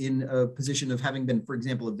is in a position of having been, for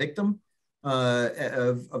example, a victim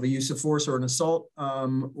of a use of force or an assault,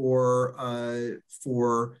 or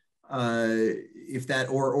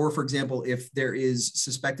for example, if there is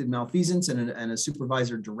suspected malfeasance and a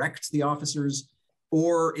supervisor directs the officers,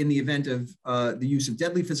 or in the event of the use of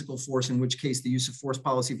deadly physical force, in which case the use of force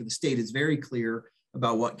policy for the state is very clear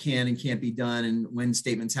about what can and can't be done and when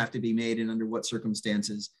statements have to be made and under what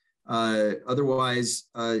circumstances. Otherwise,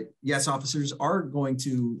 yes, officers are going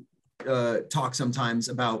to talk sometimes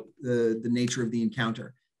about the nature of the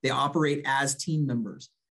encounter. They operate as team members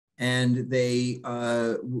and they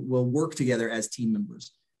will work together as team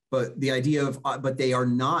members. But the idea of, but they are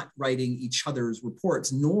not writing each other's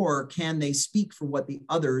reports, nor can they speak for what the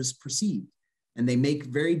others perceive. And they make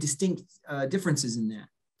very distinct differences in that.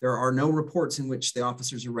 There are no reports in which the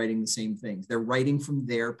officers are writing the same things. They're writing from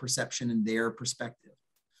their perception and their perspective.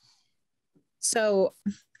 So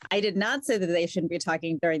I did not say that they shouldn't be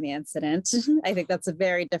talking during the incident. I think that's a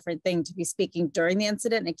very different thing to be speaking during the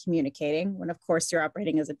incident and communicating when, of course, you're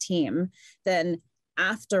operating as a team. Then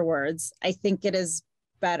afterwards, I think it is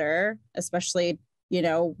better, especially, you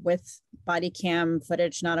know, with body cam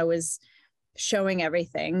footage not always showing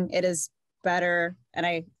everything. It is better, and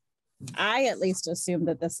I at least assume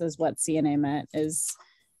that this is what CNA meant, is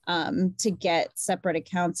to get separate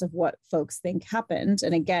accounts of what folks think happened.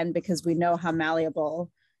 And again, because we know how malleable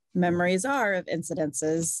memories are of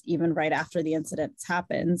incidences, even right after the incident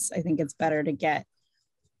happens, I think it's better to get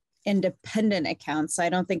independent accounts. I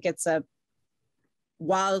don't think it's a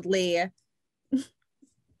wildly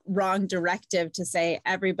wrong directive to say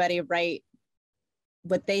everybody write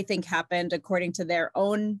what they think happened according to their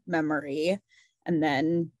own memory and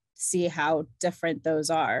then see how different those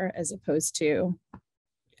are, as opposed to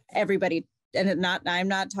everybody, and I'm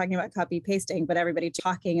not talking about copy pasting, but everybody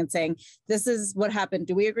talking and saying, this is what happened.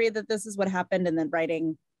 Do we agree that this is what happened? And then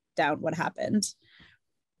writing down what happened.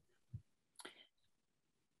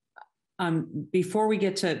 Before we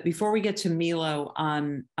get to Milo,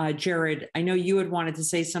 Jared, I know you had wanted to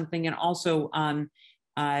say something, and also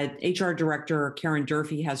HR Director Karen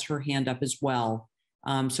Durfee has her hand up as well.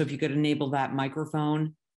 So if you could enable that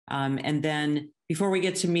microphone. And then before we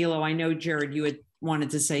get to Milo, I know, Jared, you had wanted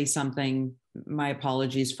to say something. My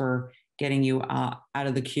apologies for getting you out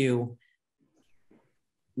of the queue.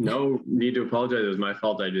 No need to apologize. It was my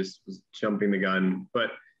fault. I just was jumping the gun.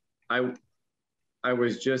 But I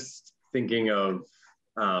was just thinking of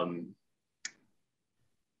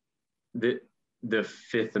the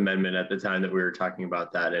Fifth Amendment at the time that we were talking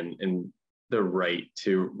about that, and the right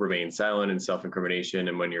to remain silent and self-incrimination.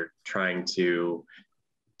 And when you're trying to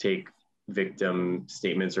take victim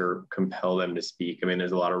statements or compel them to speak, I mean,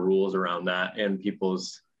 there's a lot of rules around that, and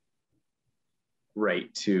people's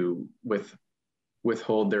right to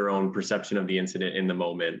withhold their own perception of the incident in the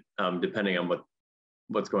moment, depending on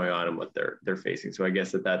what's going on and what they're facing. So I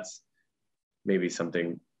guess that's maybe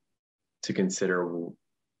something to consider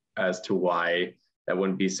as to why that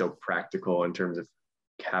wouldn't be so practical in terms of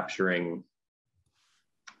capturing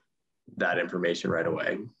that information right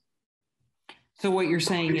away. So what you're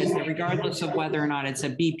saying is that regardless of whether or not it's a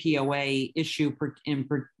BPOA issue in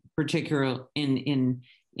particular, in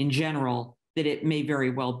general, that it may very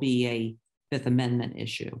well be a Fifth Amendment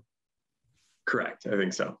issue. Correct. I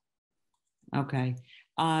think so. Okay.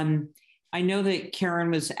 I know that Karen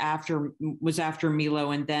was after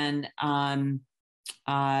Milo, and then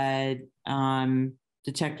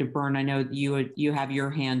Detective Byrne, I know you have your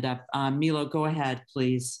hand up. Milo, go ahead,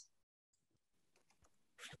 please.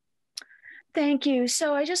 Thank you.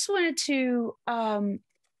 So I just wanted to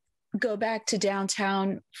go back to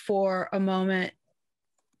downtown for a moment.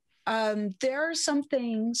 There are some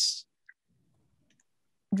things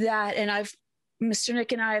that, and Mr.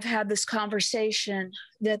 Nick and I have had this conversation,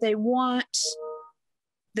 that they want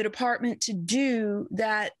the department to do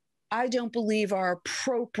that I don't believe are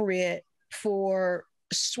appropriate for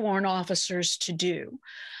sworn officers to do.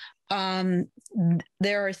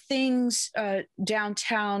 There are things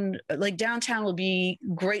downtown, like downtown will be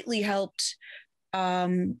greatly helped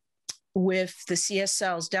with the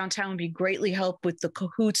CSLs. Downtown would be greatly helped with the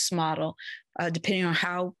cahoots model, depending on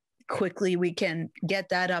how quickly we can get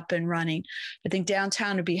that up and running. I think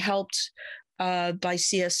downtown would be helped by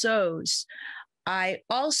CSOs. I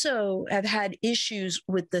also have had issues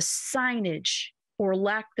with the signage or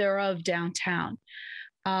lack thereof downtown.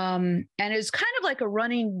 And it's kind of like a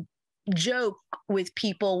running joke with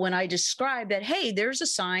people when I describe that, hey, there's a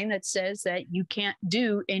sign that says that you can't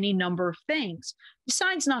do any number of things. The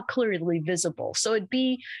sign's not clearly visible. So it'd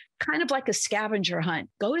be kind of like a scavenger hunt.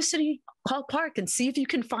 Go to City Hall Park and see if you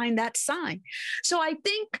can find that sign. So I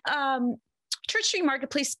think Church Street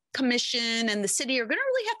Marketplace Commission and the city are going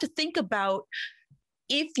to really have to think about,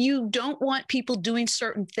 if you don't want people doing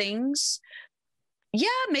certain things, yeah,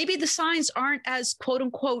 maybe the signs aren't as quote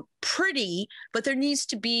unquote pretty, but there needs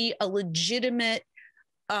to be a legitimate,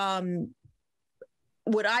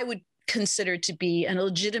 what I would consider to be a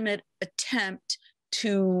legitimate attempt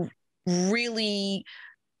to really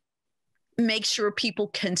make sure people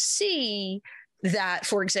can see that,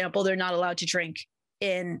 for example, they're not allowed to drink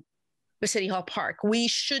in the City Hall Park. We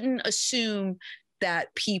shouldn't assume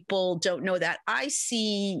that people don't know that. I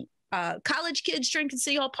see college kids drink in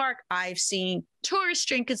City Hall Park. I've seen tourists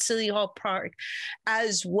drink at City Hall Park,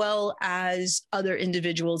 as well as other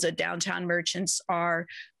individuals that downtown merchants are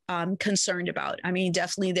concerned about. I mean,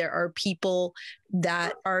 definitely there are people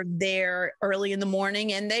that are there early in the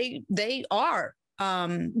morning, and they may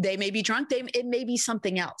be drunk. It may be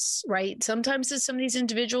something else, right? Sometimes it's some of these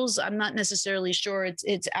individuals, I'm not necessarily sure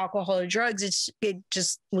it's alcohol or drugs. It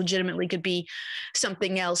just legitimately could be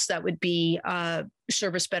something else that would be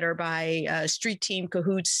serviced better by street team,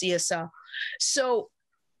 cahoots, CSL. So,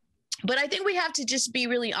 but I think we have to just be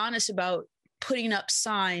really honest about putting up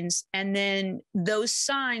signs, and then those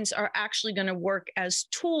signs are actually going to work as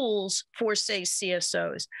tools for, say,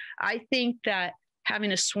 CSOs. I think that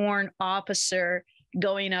having a sworn officer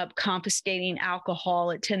going up confiscating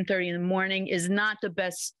alcohol at 10:30 in the morning is not the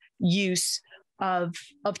best use of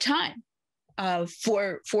time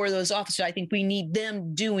for those officers. I think we need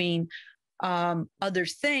them doing other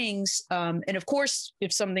things. And of course,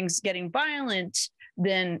 if something's getting violent,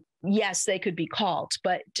 then yes, they could be called.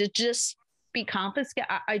 But to just be confiscated,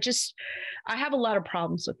 I have a lot of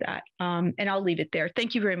problems with that. And I'll leave it there.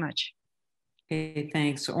 Thank you very much. Okay,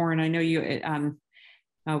 thanks. Oren, I know you,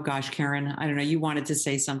 oh gosh, Karen, I don't know, you wanted to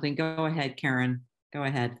say something. Go ahead, Karen, go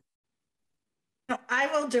ahead. I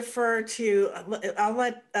will defer to, I'll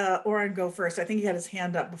let Oren go first. I think he had his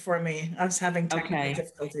hand up before me. I was having technical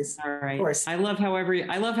difficulties. All right. Of course. I love how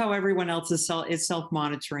everyone else is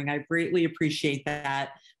self-monitoring. I greatly appreciate that.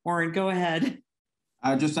 Oren, go ahead.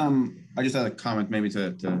 I just had a comment maybe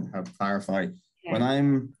to have clarify. Yeah.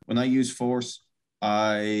 When I use force,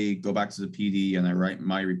 I go back to the PD and I write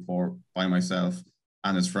my report by myself,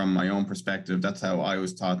 and it's from my own perspective. That's how I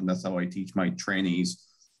was taught, and that's how I teach my trainees.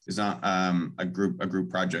 It's not a group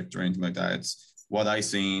project or anything like that. It's what I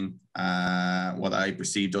seen, what I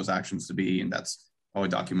perceive those actions to be, and that's how I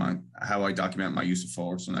document my use of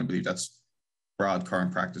force. And I believe that's broad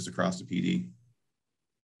current practice across the PD.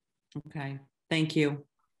 Okay, thank you.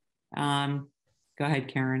 Go ahead,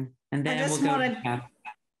 Karen, and then we'll go to Jeff.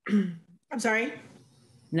 I'm sorry.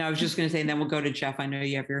 No, I was just going to say, and then we'll go to Jeff. I know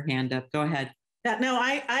you have your hand up. Go ahead. Yeah, no,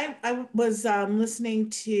 I was listening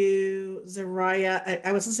to Zaraya.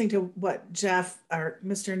 I was listening to what Jeff or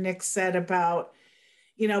Mr. Nick said about,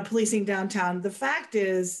 policing downtown. The fact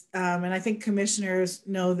is, and I think commissioners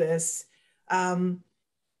know this,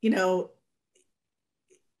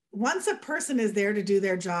 once a person is there to do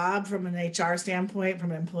their job from an HR standpoint,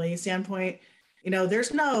 from an employee standpoint,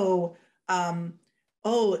 there's no, I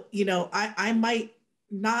might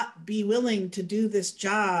not be willing to do this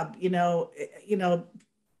job. It's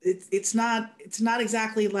not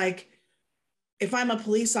exactly like, if I'm a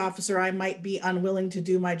police officer, I might be unwilling to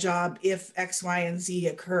do my job if X, Y, and Z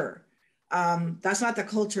occur. That's not the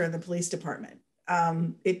culture in the police department.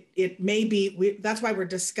 It may be, that's why we're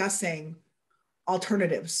discussing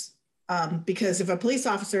alternatives. Because if a police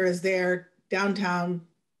officer is there downtown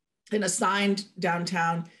and assigned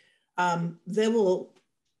downtown, they will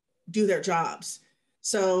do their jobs.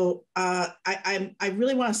 So I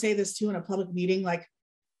really want to say this too in a public meeting, like,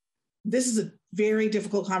 this is a very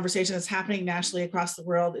difficult conversation that's happening nationally across the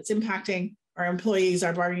world. It's impacting our employees,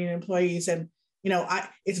 our bargaining employees. And,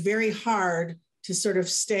 it's very hard to sort of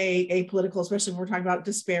stay apolitical, especially when we're talking about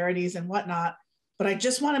disparities and whatnot. But I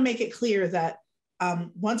just want to make it clear that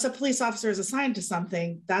once a police officer is assigned to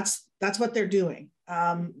something, that's what they're doing.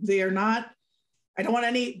 They are not, I don't want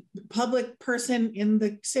any public person in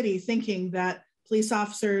the city thinking that police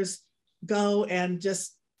officers go and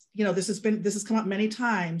just this has come up many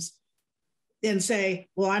times, and say,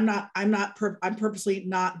 well, I'm purposely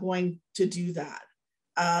not going to do that.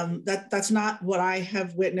 That's not what I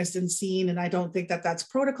have witnessed and seen. And I don't think that that's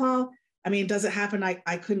protocol. I mean, does it happen?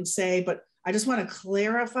 I couldn't say, but I just want to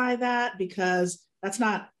clarify that, because that's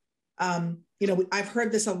not, I've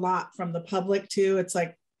heard this a lot from the public too. It's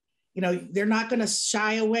like, they're not going to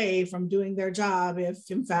shy away from doing their job if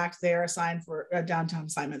in fact they're assigned for a downtown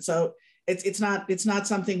assignment. So it's not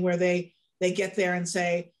something where they get there and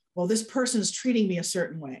say, well, this person is treating me a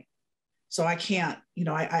certain way, so I can't,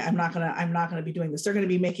 I'm not gonna be doing this. They're going to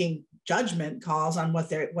be making judgment calls on what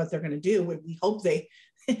they're going to do. We hope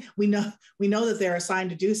we know that they're assigned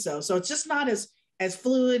to do so. So it's just not as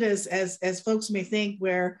fluid as folks may think,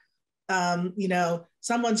 where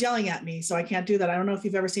someone's yelling at me, so I can't do that. I don't know if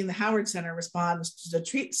you've ever seen the Howard Center respond to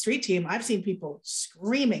the street team. I've seen people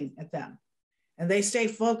screaming at them, and they stay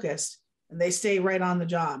focused and they stay right on the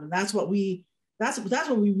job. And that's what we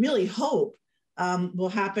really hope will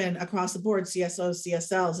happen across the board. CSOs,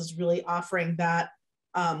 CSLs is really offering that,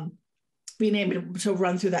 being able to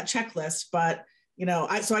run through that checklist. But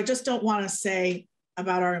I just don't want to say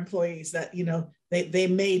about our employees that they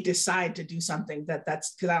may decide to do something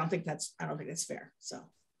that's, because I don't think that's fair. So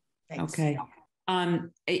thanks. Okay.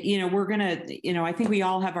 We're gonna, I think we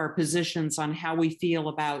all have our positions on how we feel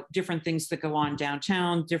about different things that go on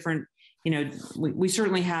downtown. Different, we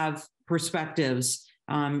certainly have perspectives,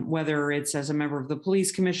 whether it's as a member of the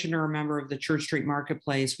police commission or a member of the Church Street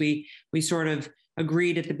Marketplace. We sort of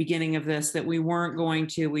agreed at the beginning of this that we weren't going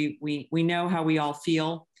to. We know how we all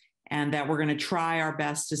feel, and that we're going to try our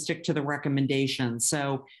best to stick to the recommendations.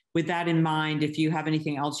 So with that in mind, if you have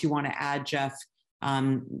anything else you want to add, Jeff,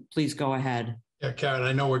 please go ahead. Yeah, Karen,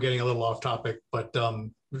 I know we're getting a little off topic, but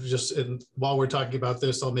while we're talking about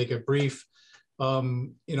this, I'll make it brief.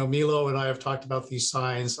 Milo and I have talked about these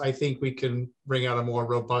signs. I think we can bring out a more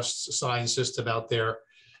robust sign system out there.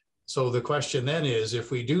 So the question then is, if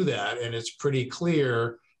we do that, and it's pretty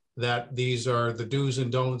clear that these are the do's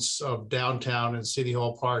and don'ts of downtown and City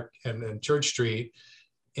Hall Park and Church Street,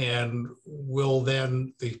 and will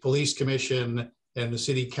then the police commission and the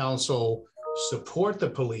city council support the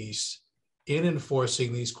police in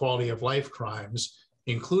enforcing these quality of life crimes,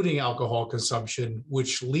 including alcohol consumption,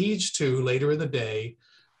 which leads to, later in the day,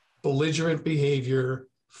 belligerent behavior,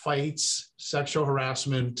 fights, sexual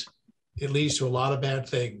harassment. It leads to a lot of bad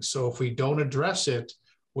things. So if we don't address it,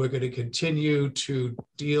 we're going to continue to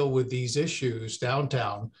deal with these issues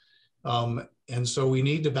downtown. And so we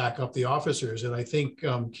need to back up the officers. And I think,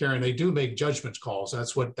 Karen, they do make judgment calls.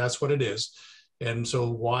 That's what it is. And so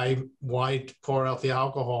why pour out the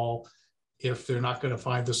alcohol if they're not going to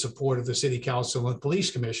find the support of the city council and police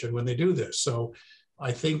commission when they do this? So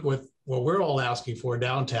I think what we're all asking for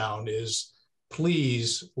downtown is,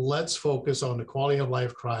 please, let's focus on the quality of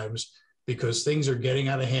life crimes, because things are getting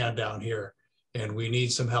out of hand down here, and we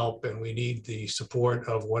need some help, and we need the support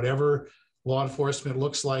of whatever law enforcement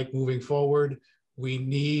looks like moving forward. We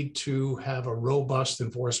need to have a robust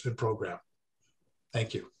enforcement program.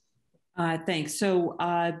 Thank you. Thanks. So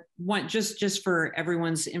just for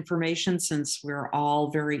everyone's information, since we're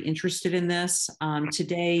all very interested in this,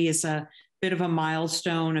 today is a bit of a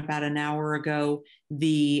milestone. About an hour ago,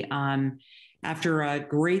 after a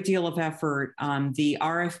great deal of effort, the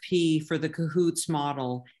RFP for the Cahoots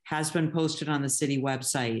model has been posted on the city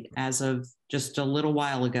website as of just a little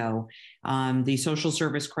while ago. The social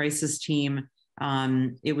service crisis team,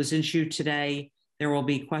 it was issued today. There will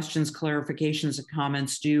be questions, clarifications, and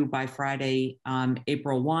comments due by Friday,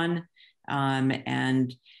 April 1,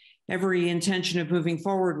 and every intention of moving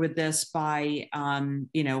forward with this by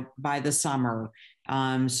the summer.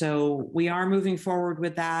 So we are moving forward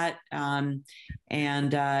with that, and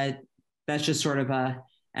that's just sort of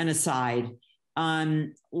an aside.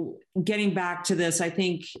 Getting back to this, I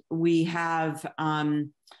think we have. I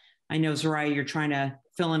know, Zariah, you're trying to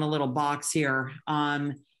fill in a little box here.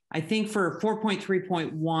 I think for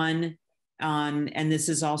 4.3.1, and this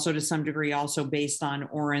is also to some degree also based on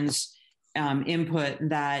Oren's input,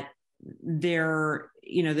 that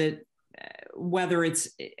whether it's,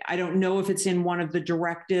 I don't know if it's in one of the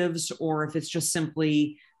directives or if it's just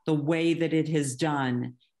simply the way that it has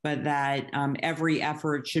done, but that every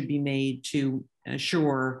effort should be made to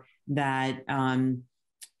assure that,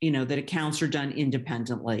 that accounts are done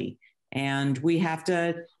independently. And we have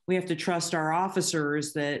to trust our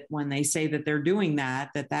officers that when they say that they're doing that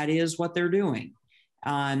is what they're doing.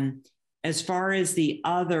 As far as the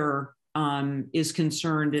other is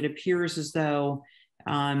concerned, it appears as though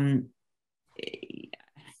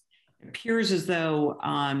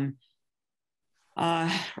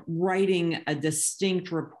writing a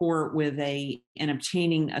distinct report with and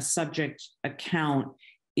obtaining a subject account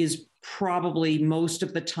is probably most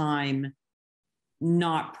of the time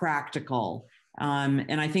not practical.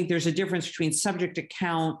 And I think there's a difference between subject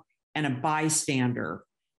account and a bystander,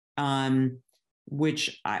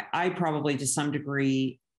 which I probably to some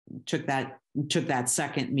degree took that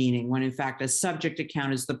second meaning, when in fact a subject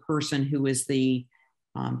account is the person who is the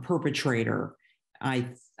perpetrator. I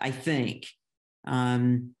think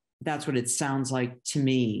that's what it sounds like to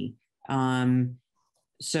me.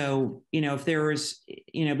 So, if there is,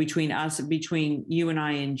 between you and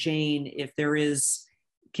I and Jane, if there is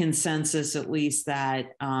consensus, at least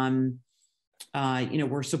that,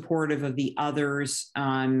 we're supportive of the others,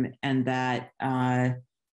 and that, that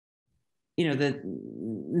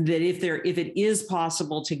if it is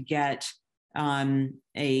possible to get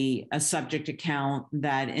a subject account,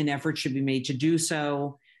 that an effort should be made to do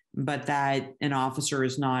so, but that an officer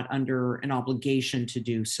is not under an obligation to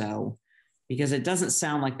do so, because it doesn't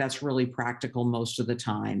sound like that's really practical most of the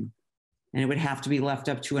time. And it would have to be left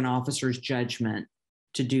up to an officer's judgment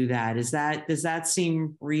to do that. Does that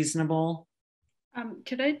seem reasonable?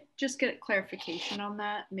 Could I just get clarification on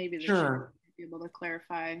that? Maybe the Sure. chief be able to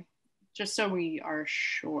clarify, just so we are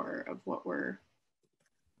sure of what we're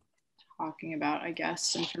talking about, I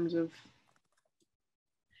guess, in terms of.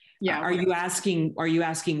 Yeah. Are you asking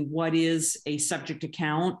what is a subject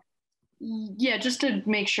account? Yeah, just to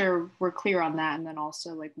make sure we're clear on that, and then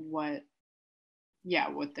also like what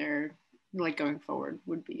they're like going forward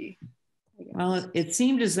would be. Well, it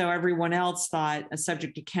seemed as though everyone else thought a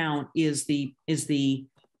subject account is the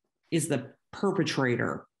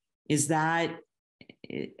perpetrator. Is that?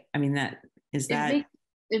 I mean, that is that.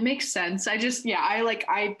 It makes sense. I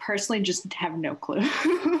personally just have no clue.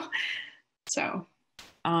 So.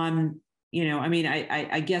 I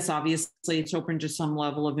guess obviously it's open to some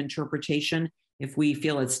level of interpretation. If we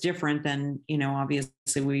feel it's different, then,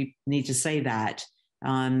 obviously we need to say that.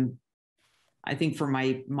 I think from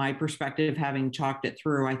my perspective, having talked it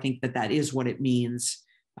through, I think that is what it means.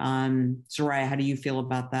 Soraya, how do you feel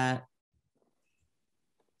about that?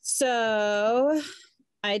 So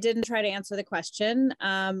I didn't try to answer the question.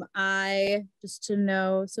 I just to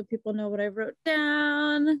know, so people know what I wrote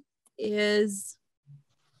down, is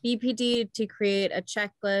BPD to create a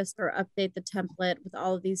checklist or update the template with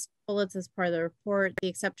all of these bullets as part of the report. The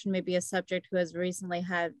exception may be a subject who has recently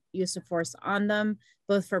had use of force on them,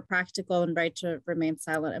 both for practical and right to remain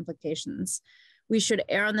silent implications. We should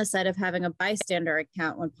err on the side of having a bystander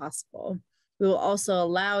account when possible. We will also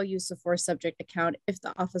allow use of force subject account if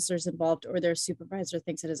the officers involved or their supervisor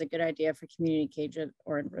thinks it is a good idea for community engagement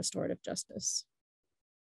or in restorative justice.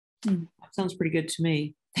 Sounds pretty good to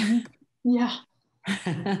me. Yeah.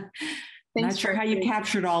 Not sure how you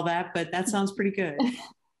captured all that, but that sounds pretty good.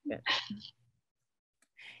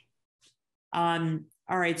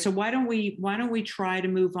 All right, so why don't we try to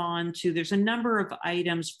move on to, there's a number of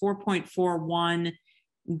items, 4.41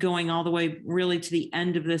 going all the way really to the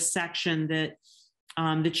end of this section that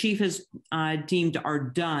the chief has deemed are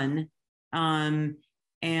done.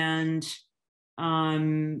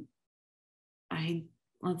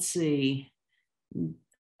 Let's see.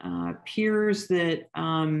 Appears that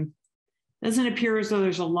doesn't appear as though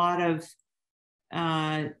there's a lot of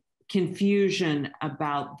confusion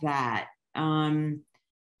about that. I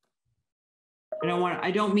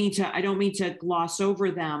don't mean to gloss over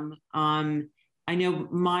them. I know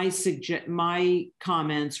my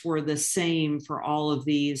comments were the same for all of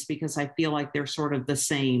these because I feel like they're sort of the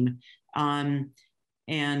same. And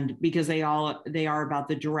because they are about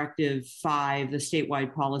the Directive 5, the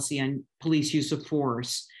statewide policy on police use of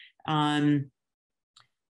force. And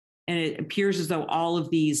it appears as though all of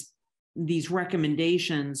these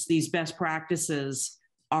recommendations, these best practices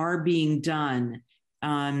are being done,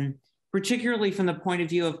 particularly from the point of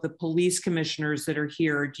view of the police commissioners that are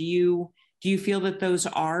here. Do you feel that those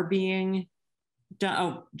are being done?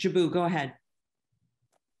 Oh, Jabu, go ahead.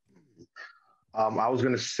 I was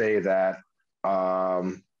going to say that I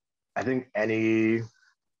think anything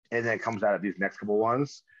that comes out of these next couple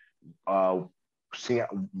ones,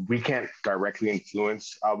 we can't directly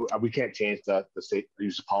influence, we can't change the state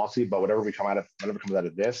use of policy, but whatever comes out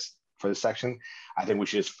of this for this section, I think we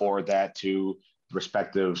should just forward that to the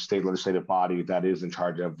respective state legislative body that is in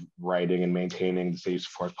charge of writing and maintaining the state use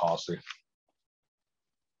of force policy.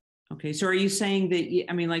 Okay, so are you saying that,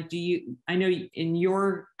 I know in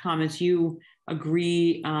your comments, you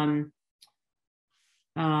agree,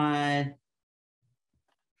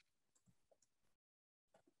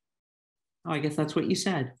 I guess that's what you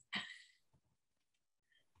said.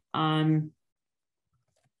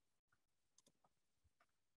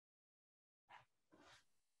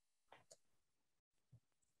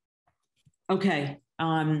 Okay.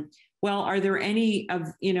 Well, are there any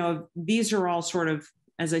of, these are all sort of,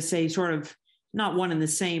 as I say, sort of not one and the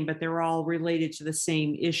same, but they're all related to the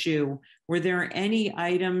same issue. Were there any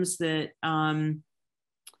items that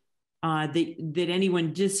that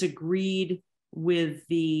anyone disagreed with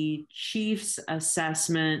the chief's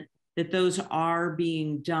assessment that those are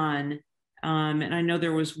being done? And I know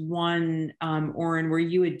there was one, Oren, where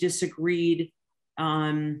you had disagreed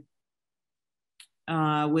with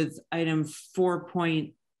item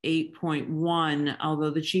 4.8.1, although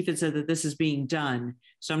the chief had said that this is being done.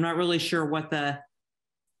 So I'm not really sure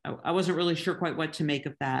I wasn't really sure quite what to make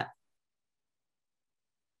of that.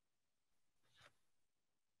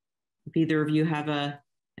 If either of you have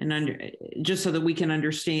just so that we can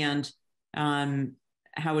understand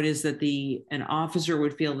how it is that an officer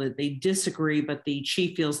would feel that they disagree, but the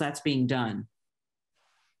chief feels that's being done.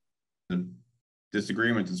 The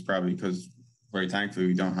disagreement is probably because, very thankfully,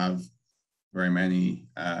 we don't have very many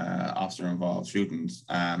officer-involved shootings.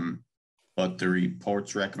 But the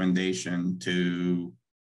report's recommendation to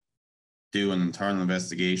do an internal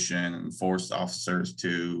investigation and force officers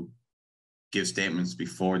to give statements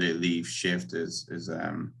before they leave shift is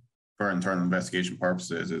for internal investigation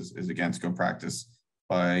purposes is against good practice.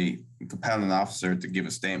 By compelling an officer to give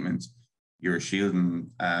a statement, you're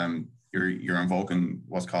shielding, you're invoking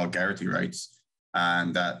what's called guarantee rights,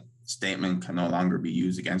 and that statement can no longer be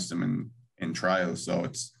used against them in trial. So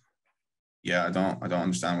it's, yeah, I don't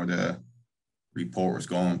understand where the report was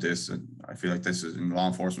going with this. And I feel like this is, in law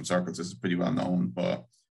enforcement circles, this is pretty well known. But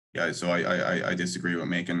yeah, so I disagree with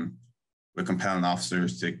compelling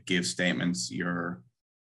officers to give statements.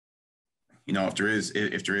 If there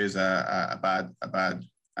is a bad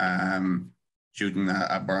shooting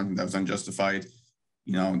at Burlington that was unjustified,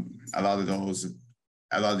 a lot of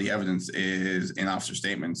the evidence is in officer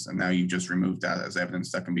statements, and now you just removed that as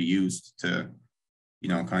evidence that can be used to,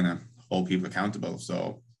 kind of hold people accountable.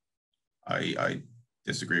 So I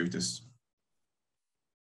disagree with this.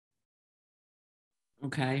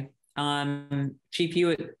 Okay. Chief,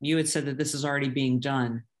 you had said that this is already being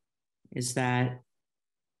done. Is that's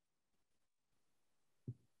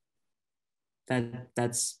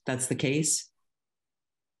the case?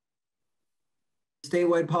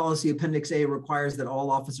 Statewide policy Appendix A requires that all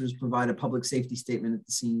officers provide a public safety statement at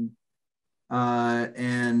the scene.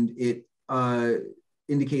 And it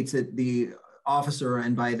indicates that the officer,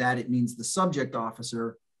 and by that it means the subject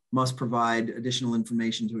officer, must provide additional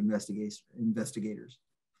information to investigators.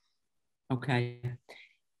 Okay.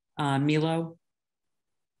 Milo?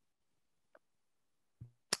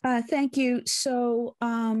 Thank you. So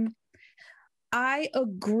I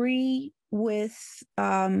agree with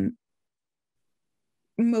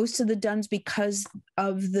most of the DUNS because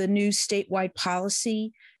of the new statewide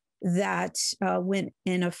policy that went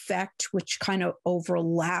in effect, which kind of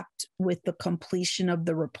overlapped with the completion of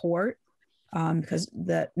the report, because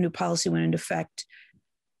the new policy went into effect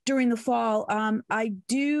during the fall. I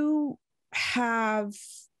do have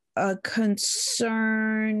a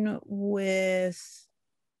concern with,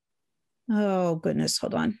 oh goodness,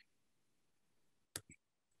 hold on.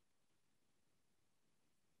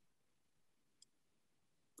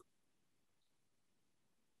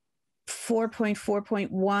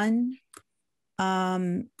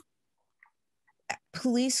 (4.4.1)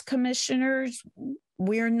 police commissioners,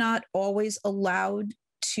 we're not always allowed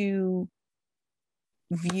to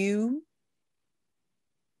view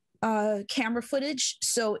camera footage.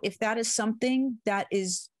 So if that is something that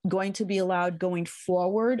is going to be allowed going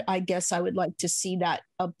forward, I guess I would like to see that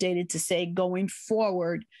updated to say going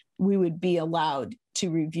forward, we would be allowed to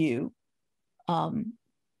review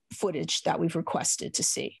footage that we've requested to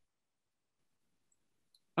see.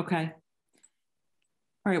 Okay.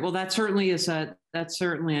 All right. Well, that certainly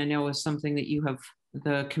I know is something that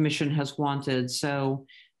the commission has wanted. So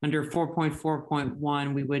under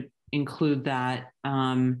 4.4.1, we would include that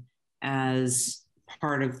as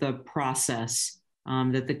part of the process,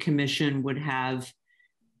 that the commission would have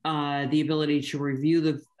the ability to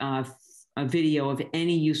review a video of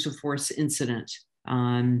any use of force incident.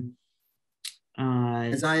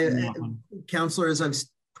 Counselor, as I've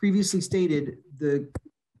previously stated, the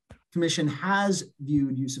commission has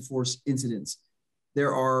viewed use of force incidents.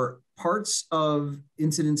 There are parts of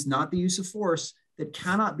incidents, not the use of force, that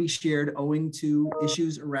cannot be shared owing to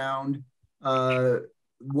issues around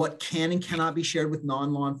what can and cannot be shared with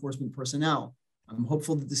non-law enforcement personnel. I'm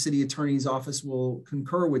hopeful that the city attorney's office will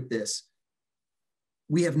concur with this.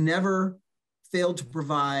 We have never failed to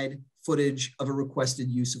provide footage of a requested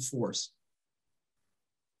use of force.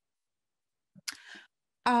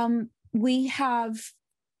 We have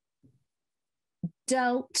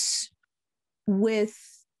dealt with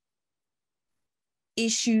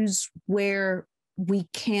issues where we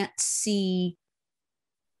can't see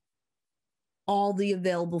all the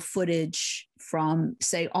available footage from,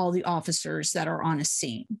 say, all the officers that are on a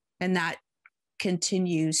scene. And that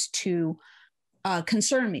continues to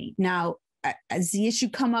concern me. Now, has the issue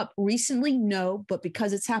come up recently? No, but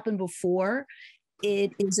because it's happened before,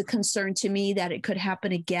 it is a concern to me that it could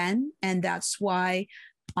happen again. And that's why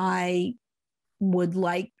I would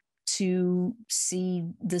like to see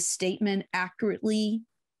the statement accurately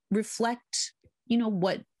reflect,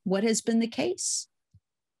 what has been the case.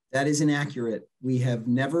 That is inaccurate. We have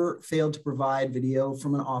never failed to provide video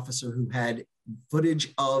from an officer who had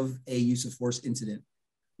footage of a use of force incident.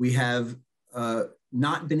 We have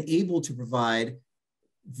not been able to provide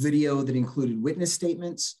video that included witness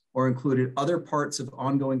statements or included other parts of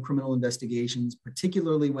ongoing criminal investigations,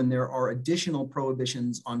 particularly when there are additional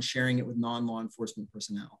prohibitions on sharing it with non-law enforcement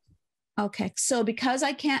personnel. Okay, so because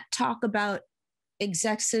I can't talk about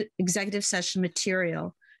executive session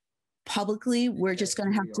material publicly, we're just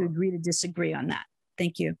going to have to agree to disagree on that.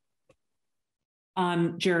 Thank you.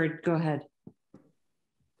 Jared, go ahead.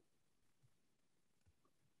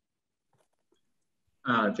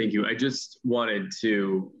 Thank you. I just wanted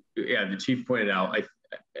to, the chief pointed out,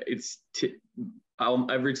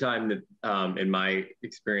 every time that in my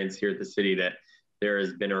experience here at the city that there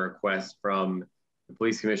has been a request from the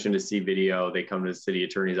police commission to see video, they come to the city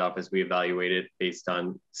attorney's office, we evaluate it based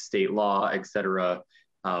on state law, et cetera.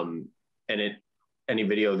 Any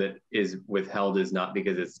video that is withheld is not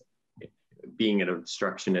because it's being an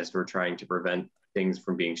obstructionist or trying to prevent things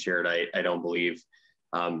from being shared, I don't believe.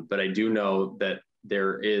 But I do know that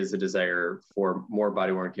there is a desire for more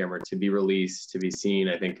body-worn camera to be released, to be seen.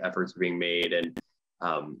 I think efforts are being made, and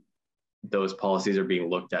those policies are being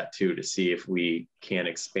looked at too to see if we can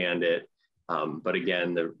expand it. But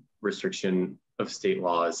again, the restriction of state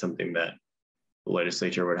law is something that the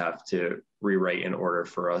legislature would have to rewrite in order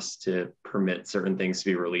for us to permit certain things to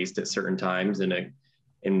be released at certain times. And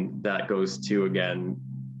that goes to, again,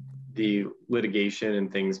 the litigation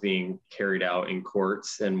and things being carried out in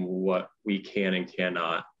courts and what we can and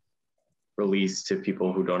cannot release to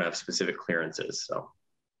people who don't have specific clearances. So,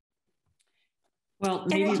 well,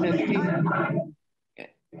 maybe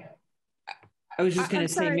I was just going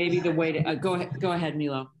to say maybe the way to go ahead,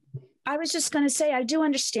 Milo. I was just going to say I do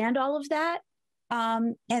understand all of that,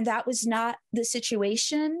 and that was not the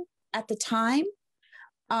situation at the time.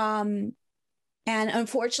 And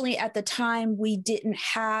unfortunately, at the time, we didn't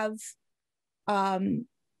have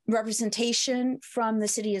representation from the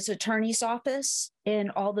city's attorney's office in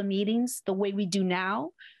all the meetings the way we do now.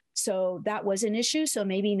 So that was an issue. So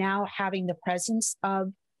maybe now having the presence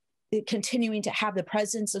of, continuing to have the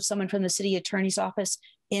presence of someone from the city attorney's office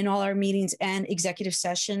in all our meetings and executive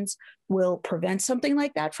sessions will prevent something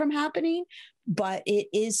like that from happening. But it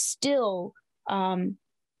is still an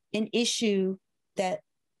issue that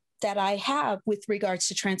I have with regards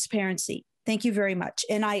to transparency. Thank you very much.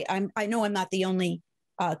 And I know I'm not the only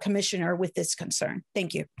commissioner with this concern.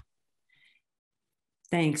 Thank you.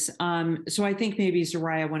 Thanks. So I think maybe,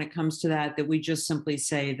 Soraya, when it comes to that we just simply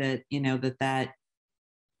say that,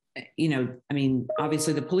 I mean,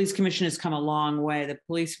 obviously the police commission has come a long way. The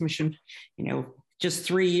police commission, just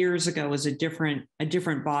 3 years ago was a different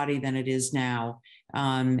body than it is now.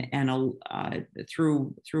 And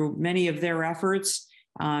through many of their efforts,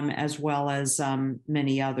 as well as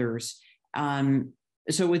many others.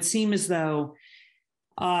 So it seems as though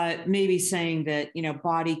maybe saying that,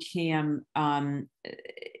 body cam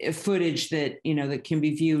footage that, that can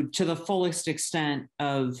be viewed to the fullest extent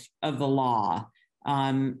of the law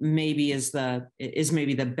maybe is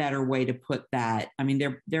maybe the better way to put that. I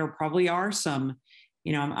mean, there probably are some,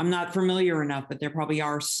 I'm not familiar enough, but there probably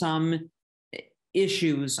are some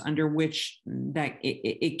issues under which that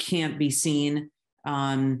it can't be seen.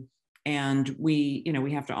 And we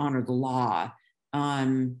have to honor the law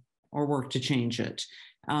or work to change it.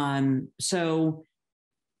 So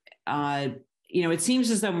it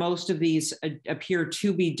seems as though most of these appear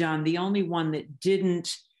to be done. The only one that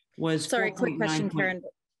didn't was sorry, quick question, Karen,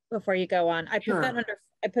 before you go on. I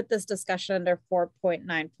put this discussion under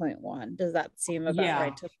 4.9.1. Does that seem about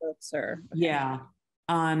right to folks or? Okay. Yeah.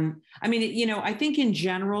 I mean, I think in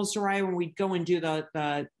general, Soraya, when we go and do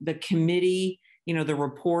the committee, the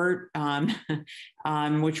report,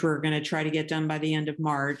 which we're going to try to get done by the end of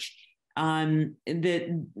March,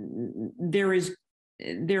 that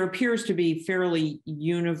there appears to be fairly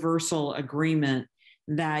universal agreement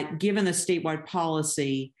that given the statewide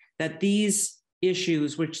policy, that these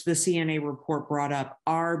issues, which the CNA report brought up,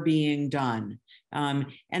 are being done. And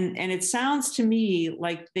it sounds to me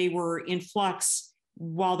like they were in flux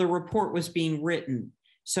while the report was being written.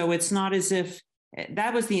 So it's not as if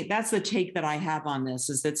that's the take that I have on this,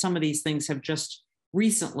 is that some of these things have just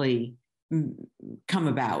recently come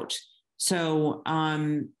about. So,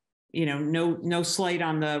 no slight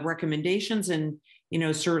on the recommendations, and,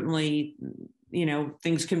 certainly,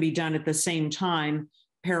 things can be done at the same time,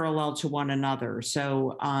 parallel to one another.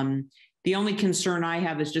 So the only concern I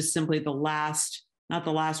have is just simply not the last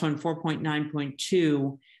one,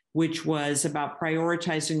 4.9.2, which was about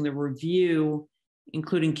prioritizing the review,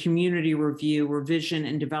 including community review, revision,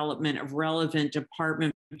 and development of relevant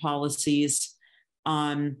department policies,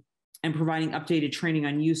 and providing updated training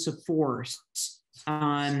on use of force.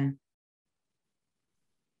 And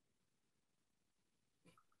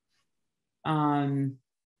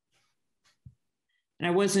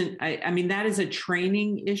I mean, that is a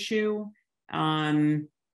training issue.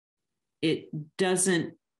 It does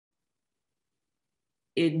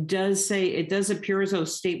appear as though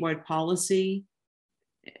statewide policy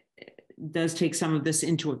does take some of this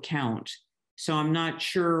into account. So I'm not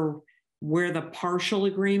sure where the partial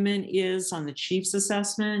agreement is on the chief's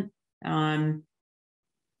assessment.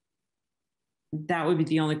 That would be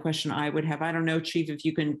the only question I would have. I don't know, Chief, if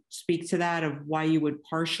you can speak to that, of why you would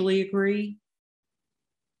partially agree.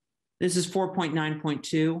 This is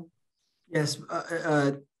 4.9.2. Yes,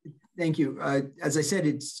 thank you. As I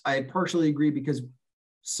said, I partially agree because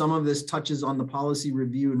some of this touches on the policy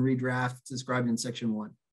review and redraft described in section 1.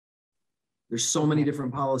 There's so many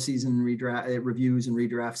different policies and reviews and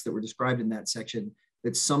redrafts that were described in that section,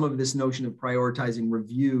 that some of this notion of prioritizing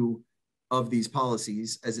review of these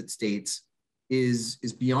policies, as it states, is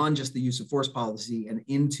beyond just the use of force policy and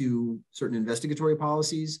into certain investigatory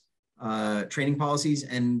policies, training policies.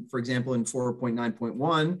 And for example, in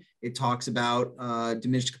 4.9.1, it talks about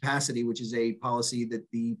diminished capacity, which is a policy that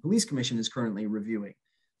the Police Commission is currently reviewing.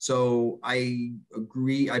 So I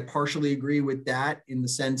partially agree with that in the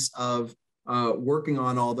sense of working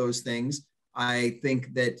on all those things. I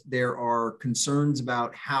think that there are concerns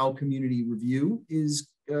about how community review is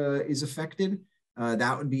affected.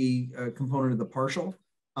 That would be a component of the partial.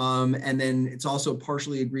 And then it's also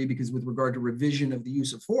partially agree because with regard to revision of the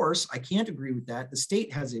use of force, I can't agree with that. The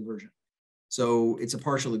state has a version. So it's a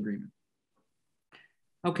partial agreement.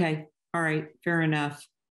 Okay, all right, fair enough.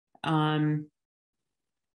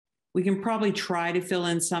 We can probably try to fill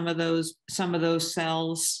in some of those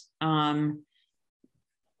cells.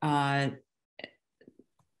 I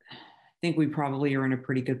think we probably are in a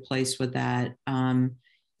pretty good place with that.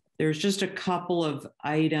 There's just a couple of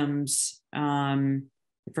items.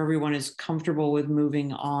 If everyone is comfortable with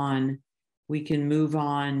moving on, we can move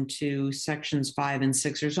on to sections 5 and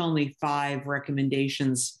 6. There's only 5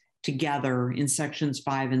 recommendations together in sections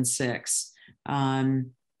 5 and 6.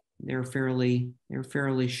 They're fairly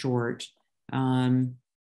short.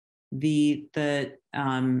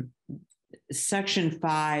 Section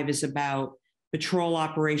 5 is about patrol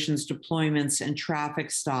operations, deployments, and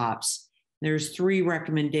traffic stops. There's 3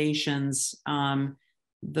 recommendations.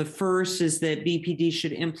 The first is that BPD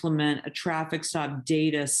should implement a traffic stop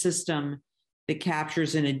data system that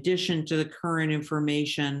captures, in addition to the current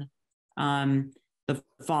information, the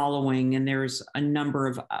following, and there's a number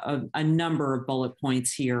of bullet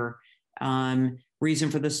points here.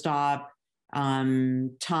 Reason for the stop,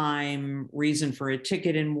 time, reason for a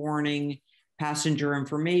ticket and warning, passenger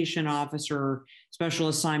information officer, special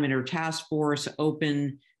assignment or task force,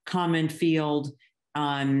 open comment field,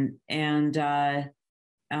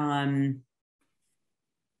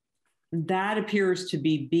 that appears to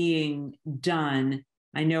be being done.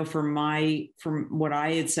 I know from what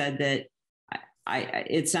I had said that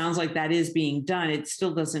it sounds like that is being done. It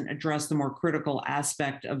still doesn't address the more critical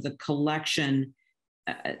aspect of the collection,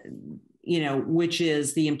 which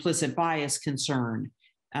is the implicit bias concern.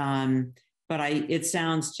 But it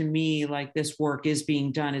sounds to me like this work is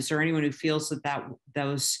being done. Is there anyone who feels that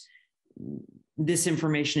this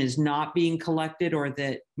information is not being collected, or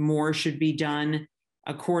that more should be done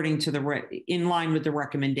according to in line with the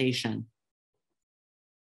recommendation?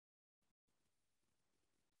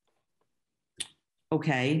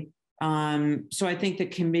 Okay, so I think the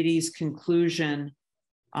committee's conclusion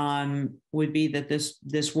would be that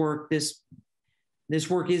this work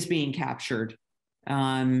is being captured,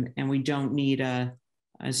 and we don't need a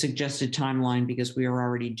suggested timeline because we are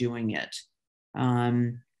already doing it.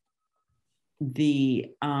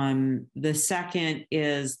 The second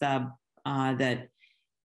is that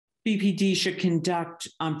BPD should conduct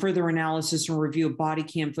further analysis and review of body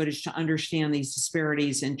cam footage to understand these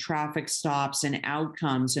disparities in traffic stops and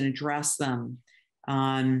outcomes and address them.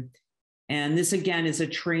 And this again is a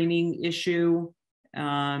training issue,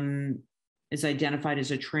 is identified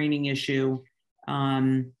as a training issue.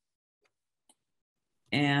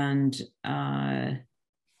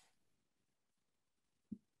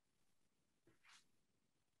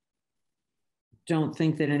 Don't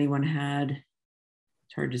think that anyone had,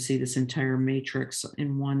 it's hard to see this entire matrix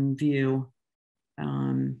in one view.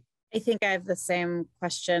 I think I have the same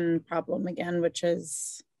question problem again, which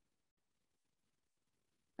is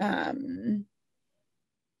that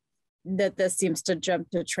this seems to jump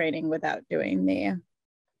to training without doing the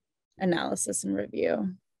analysis and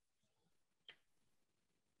review.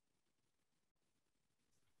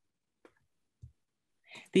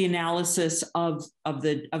 The analysis of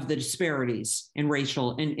the disparities in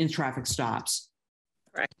racial in traffic stops.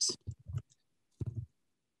 Correct.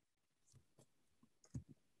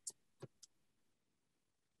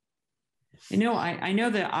 You know, I know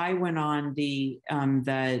that I went on the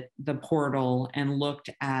portal and looked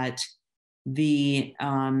at the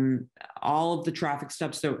all of the traffic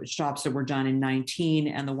stops that were done in 19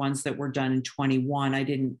 and the ones that were done in 21. I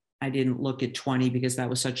didn't look at 20 because that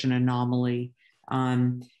was such an anomaly.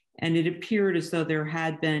 And it appeared as though there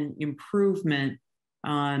had been improvement.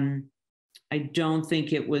 I don't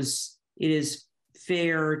think it is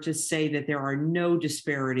fair to say that there are no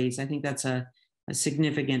disparities. I think that's a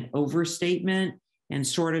significant overstatement and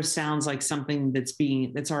sort of sounds like something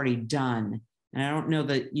that's already done. And I don't know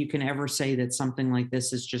that you can ever say that something like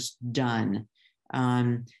this is just done.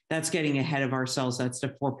 That's getting ahead of ourselves. That's to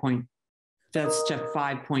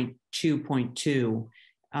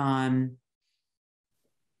 5.2.2.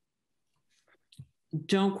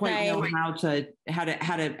 Don't quite know how to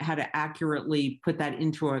accurately put that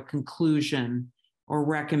into a conclusion or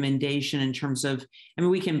recommendation in terms of, I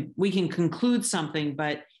mean, we can conclude something,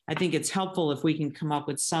 but I think it's helpful if we can come up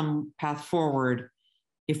with some path forward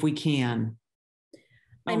if we can.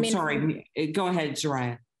 Sorry, go ahead,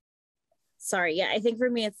 Soraya. Sorry, yeah, I think for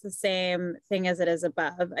me, it's the same thing as it is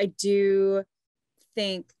above. I do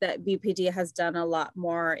think that BPD has done a lot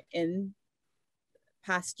more in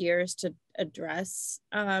past years to address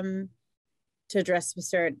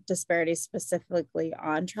disparities specifically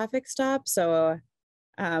on traffic stops. So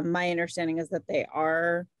my understanding is that they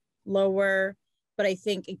are lower, but I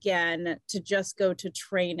think again, to just go to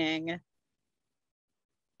training,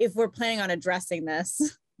 if we're planning on addressing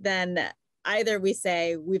this, then either we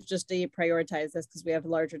say we've just deprioritized this because we have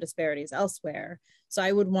larger disparities elsewhere. So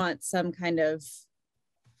I would want some kind of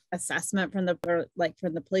assessment from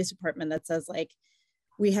the police department that says like,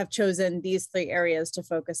 we have chosen these 3 areas to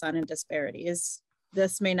focus on in disparities.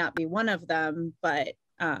 This may not be one of them, but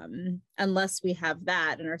unless we have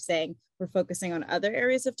that and are saying we're focusing on other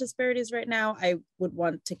areas of disparities right now, I would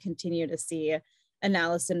want to continue to see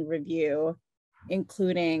analysis and review,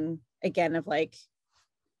 including again of like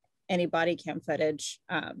any body cam footage.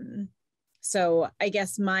 So I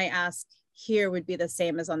guess my ask here would be the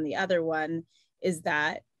same as on the other one, is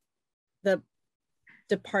that the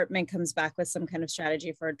department comes back with some kind of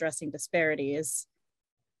strategy for addressing disparities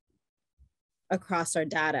across our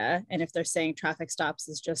data. And if they're saying traffic stops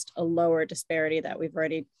is just a lower disparity, that we've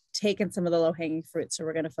already taken some of the low-hanging fruit, so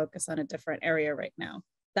we're going to focus on a different area right now,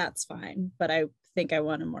 that's fine. But I think I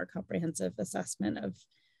want a more comprehensive assessment of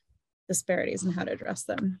disparities and how to address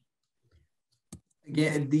them.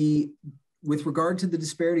 Again, with regard to the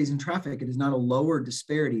disparities in traffic, it is not a lower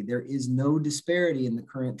disparity. There is no disparity in the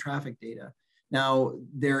current traffic data. Now,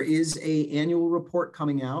 there is an annual report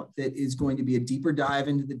coming out that is going to be a deeper dive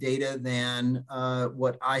into the data than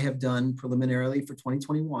what I have done preliminarily for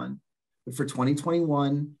 2021. But for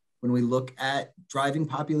 2021, when we look at driving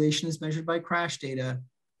population as measured by crash data,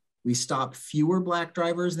 we stop fewer Black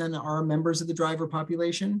drivers than are members of the driver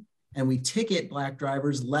population, and we ticket Black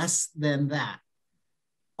drivers less than that.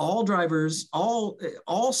 All drivers, all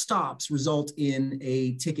stops result in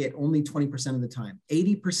a ticket only 20% of the time.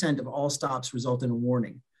 80% of all stops result in a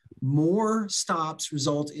warning. More stops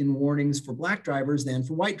result in warnings for Black drivers than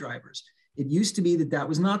for white drivers. It used to be that that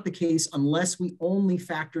was not the case unless we only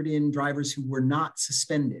factored in drivers who were not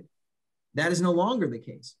suspended. That is no longer the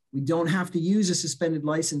case. We don't have to use a suspended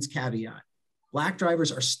license caveat. Black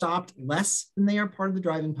drivers are stopped less than they are part of the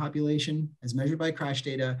driving population as measured by crash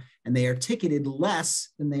data, and they are ticketed less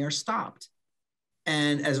than they are stopped.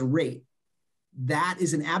 And as a rate, that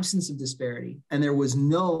is an absence of disparity. And there was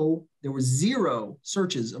 0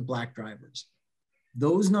 searches of Black drivers.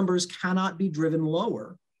 Those numbers cannot be driven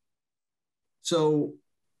lower. So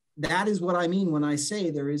that is what I mean when I say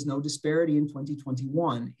there is no disparity in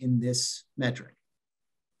 2021 in this metric.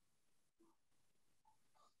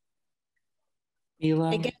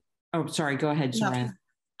 Mila? Oh, sorry, go ahead, Soraya.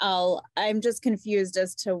 No, I'm just confused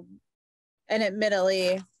as to, and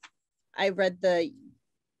admittedly, I'll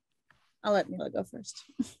let Mila go first.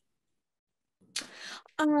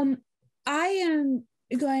 I am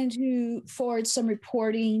going to forward some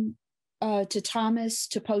reporting to Thomas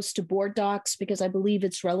to post to board docs because I believe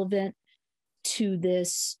it's relevant to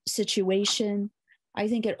this situation. I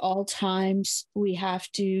think at all times we have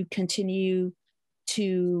to continue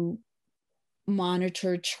to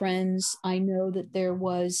monitor trends. I know that there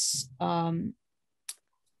was, I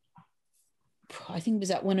think it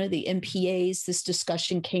was at one of the MPAs, this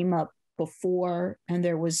discussion came up before, and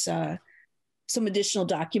there was some additional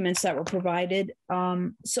documents that were provided.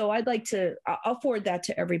 So I'll forward that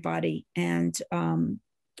to everybody. And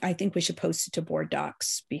I think we should post it to board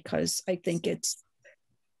docs because I think it's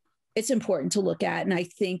important to look at. And I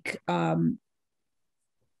think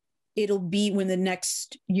it'll be when the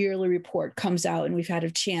next yearly report comes out and we've had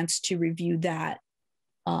a chance to review that.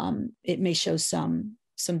 It may show some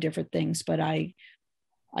different things, but I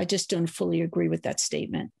just don't fully agree with that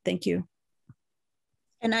statement. Thank you.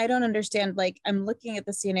 And I don't understand, like, I'm looking at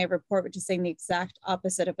the CNA report, which is saying the exact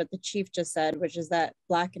opposite of what the chief just said, which is that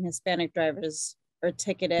Black and Hispanic drivers are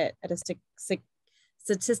ticketed at a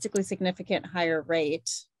statistically significant higher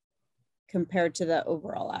rate compared to the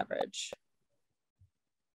overall average.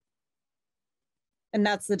 And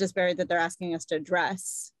that's the disparity that they're asking us to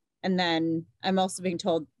address. And then I'm also being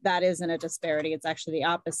told that isn't a disparity, it's actually the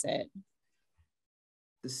opposite.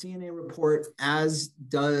 The CNA report, as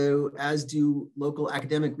do local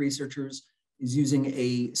academic researchers, is using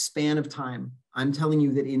a span of time. I'm telling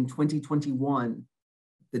you that in 2021,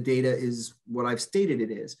 the data is what I've stated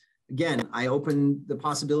it is. Again, I open the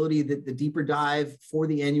possibility that the deeper dive for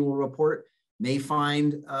the annual report may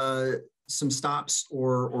find some stops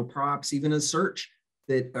or perhaps even a search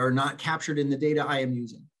that are not captured in the data I am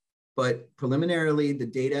using. But preliminarily, the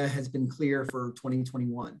data has been clear for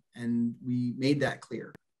 2021, and we made that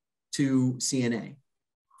clear to CNA.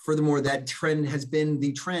 Furthermore, that trend has been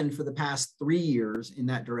the trend for the past 3 years in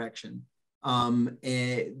that direction. Although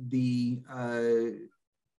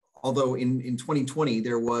in 2020,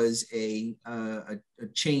 there was a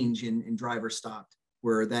change in driver stopped,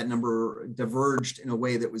 where that number diverged in a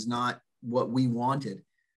way that was not what we wanted.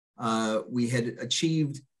 We had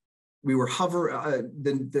achieved, we were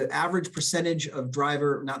the average percentage of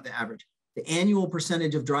the annual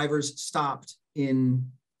percentage of drivers stopped in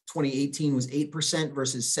 2018 was 8%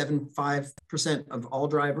 versus 7.5% of all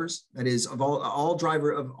drivers. That is, of all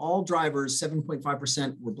drivers,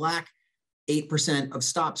 7.5% were Black, 8% of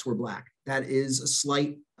stops were Black. That is a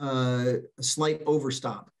slight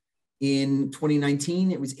overstop. In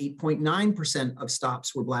 2019, it was 8.9% of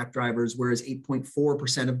stops were Black drivers, whereas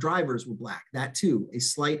 8.4% of drivers were Black. That too, a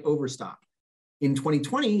slight overstop. In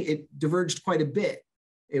 2020, it diverged quite a bit.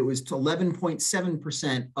 It was to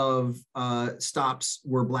 11.7% of stops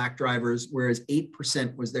were Black drivers, whereas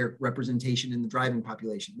 8% was their representation in the driving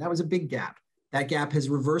population. That was a big gap. That gap has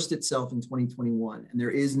reversed itself in 2021, and there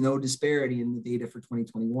is no disparity in the data for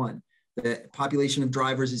 2021. The population of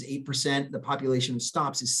drivers is 8%. The population of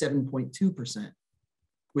stops is 7.2%.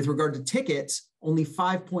 With regard to tickets, only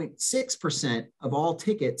 5.6% of all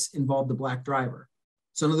tickets involved the Black driver.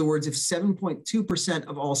 So in other words, if 7.2%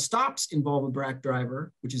 of all stops involve a Black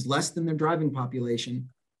driver, which is less than their driving population,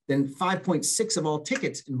 then 5.6% of all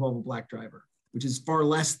tickets involve a Black driver, which is far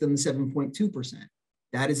less than 7.2%.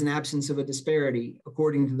 That is an absence of a disparity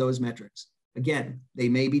according to those metrics. Again, they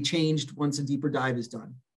may be changed once a deeper dive is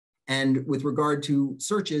done. And with regard to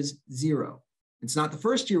searches, 0. It's not the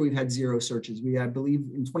first year we've had 0 searches. I believe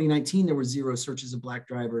in 2019, there were 0 searches of Black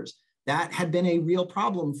drivers. That had been a real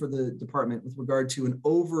problem for the department with regard to an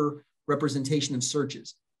over-representation of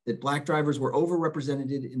searches, that Black drivers were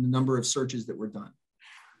overrepresented in the number of searches that were done.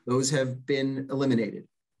 Those have been eliminated.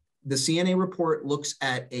 The CNA report looks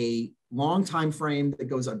at a long time frame that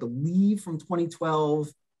goes, I believe, from 2012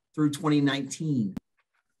 through 2019.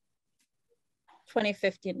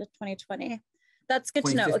 2015 to 2020. That's good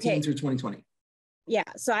to know. 2015 Okay. through 2020. Yeah.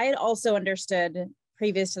 So I had also understood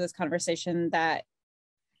previous to this conversation that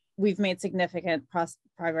we've made significant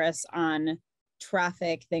progress on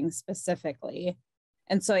traffic things specifically.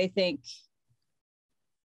 And so I think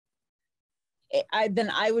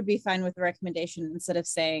I would be fine with the recommendation, instead of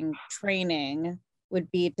saying training,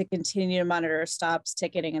 would be to continue to monitor stops,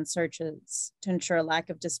 ticketing, and searches to ensure a lack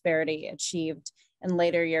of disparity achieved in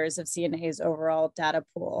later years of CNA's overall data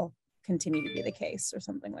pool continue to be the case, or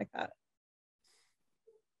something like that.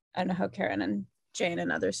 I don't know how Karen and Jane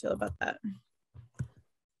and others feel about that.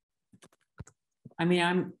 I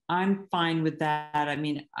mean, I'm fine with that. I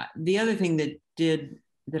mean, the other thing that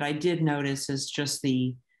I did notice is just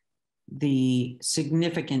the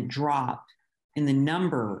significant drop in the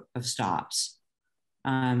number of stops.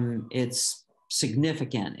 It's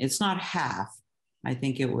significant. It's not half. I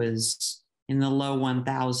think it was in the low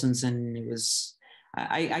 1000s, and it was,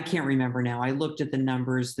 I can't remember now. I looked at the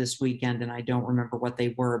numbers this weekend and I don't remember what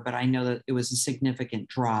they were, but I know that it was a significant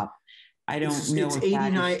drop. I don't know. It's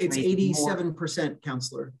 89. It's 87%,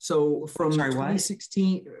 Counselor. So from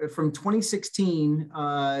 2016,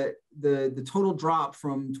 the total drop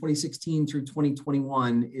from 2016 through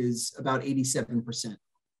 2021 is about 87%.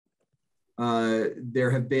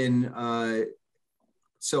 There have been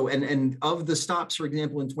and of the stops, for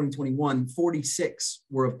example, in 2021, 46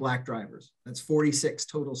 were of Black drivers. That's 46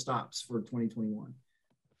 total stops for 2021.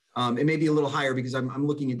 It may be a little higher because I'm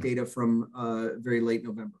looking at data from very late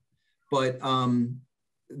November. But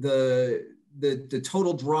the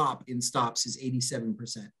total drop in stops is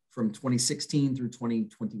 87% from 2016 through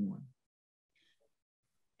 2021.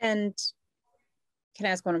 And can I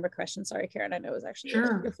ask one more question? Sorry, Karen, I know it was actually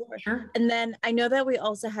before. Sure. And then I know that we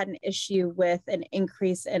also had an issue with an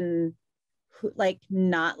increase in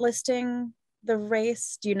not listing the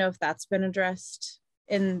race. Do you know if that's been addressed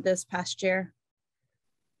in this past year?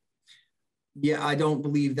 Yeah, I don't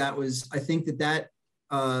believe that was, I think that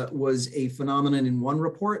was a phenomenon in one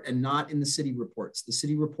report and not in the city reports. The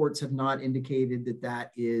city reports have not indicated that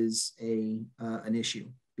that is an issue,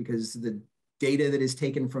 because the data that is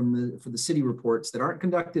taken for the city reports that aren't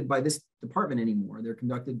conducted by this department anymore, they're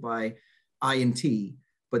conducted by INT,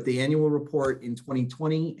 but the annual report in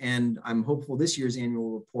 2020, and I'm hopeful this year's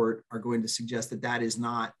annual report, are going to suggest that that is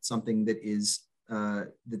not something that is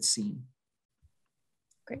that's seen.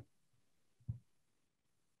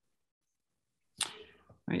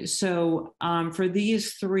 Right. So for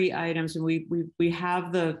these three items, and we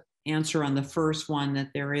have the answer on the first one,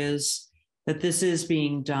 that this is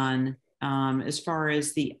being done. As far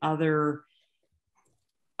as the other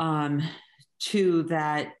two,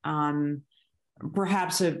 that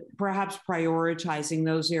perhaps prioritizing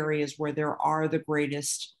those areas where there are the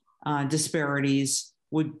greatest disparities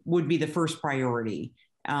would be the first priority,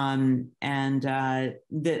 and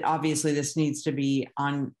that obviously this needs to be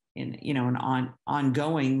ongoing,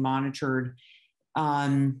 monitored.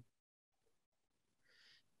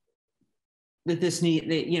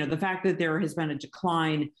 The fact that there has been a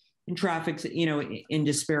decline in traffic, in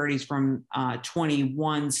disparities from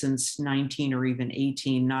 21 since 19 or even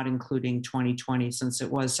 18, not including 2020, since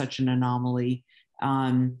it was such an anomaly,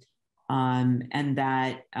 and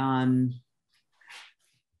that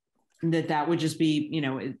that would just be,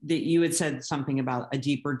 that you had said something about a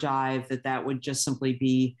deeper dive, that would just simply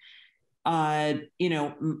be,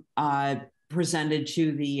 presented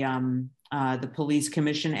to the police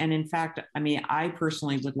commission. And in fact, I mean, I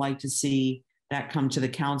personally would like to see that come to the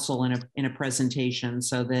council in a presentation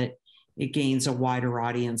so that it gains a wider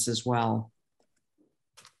audience as well.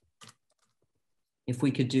 If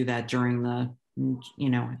we could do that during the,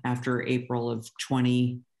 after April of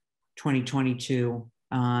 2022.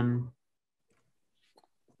 And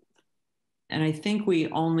I think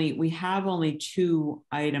we have only two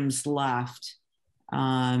items left.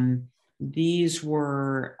 These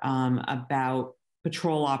were about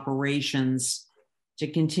patrol operations, to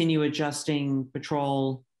continue adjusting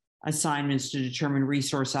patrol assignments to determine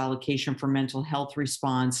resource allocation for mental health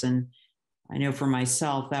response. And I know for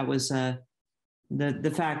myself, that was the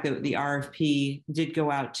fact that the RFP did go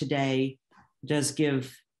out today does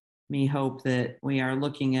give me hope that we are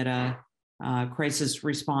looking at a crisis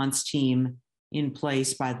response team in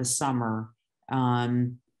place by the summer. I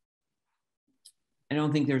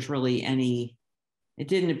don't think there's really it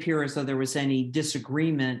didn't appear as though there was any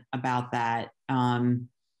disagreement about that. And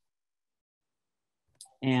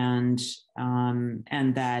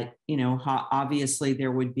that, obviously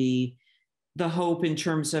there would be the hope in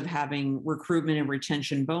terms of having recruitment and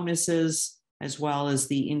retention bonuses, as well as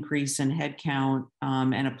the increase in headcount,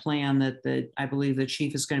 and a plan that I believe the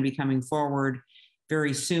chief is going to be coming forward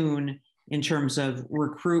very soon in terms of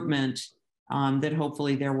recruitment, that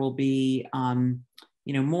hopefully there will be,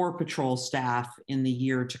 more patrol staff in the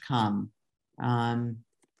year to come.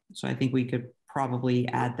 So I think we could probably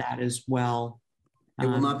add that as well. It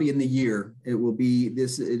will not be in the year. It will be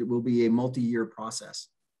a multi-year process.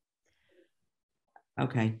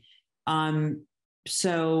 Okay.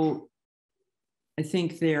 So I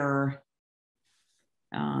think there,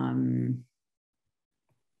 and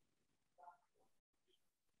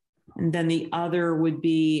then the other would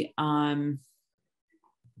be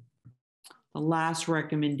the last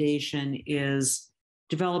recommendation is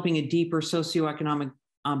developing a deeper socioeconomic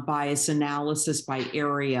bias analysis by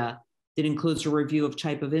area that includes a review of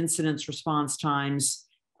type of incidents, response times,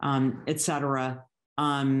 et cetera.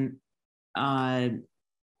 And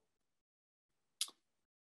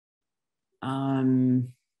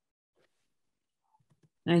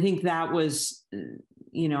I think that was,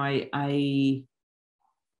 you know, I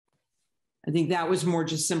think that was more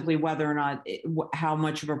just simply whether or not how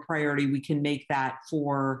much of a priority we can make that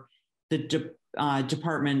for the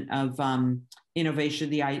Department of Innovation,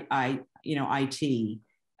 the IT.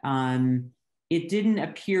 It didn't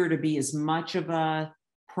appear to be as much of a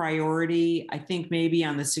priority. I think maybe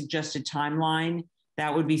on the suggested timeline,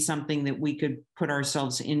 that would be something that we could put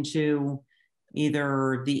ourselves into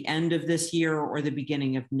either the end of this year or the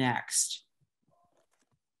beginning of next.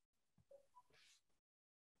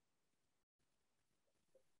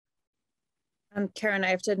 Karen,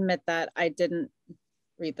 I have to admit that I didn't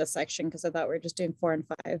read this section because I thought we were just doing 4 and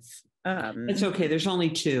 5. It's okay. There's only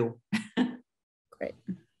 2. Great.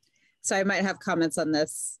 So I might have comments on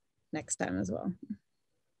this next time as well.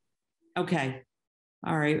 Okay.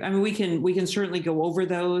 All right. I mean, we can certainly go over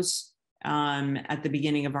those at the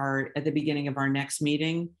beginning of our next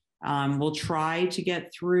meeting. We'll try to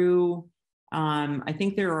get through. I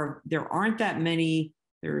think there aren't that many.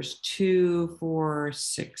 There's 2, 4,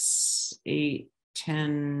 6, 8,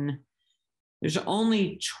 10. There's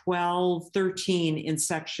only 12, 13 in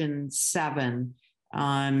section 7.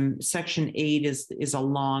 Section 8 is a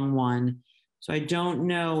long one. So I don't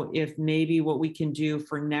know if maybe what we can do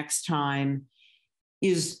for next time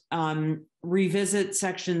is revisit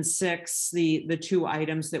section 6, the 2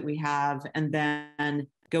 items that we have, and then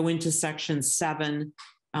go into section 7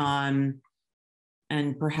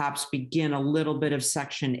 and perhaps begin a little bit of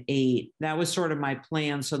section 8. That was sort of my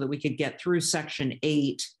plan so that we could get through section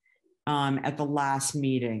 8 at the last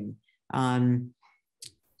meeting. You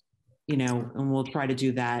know, and we'll try to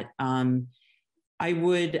do that. I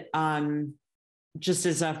would, just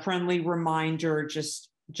as a friendly reminder, just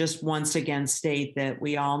once again state that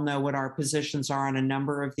we all know what our positions are on a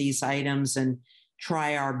number of these items and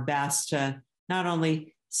try our best to not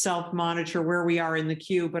only self-monitor where we are in the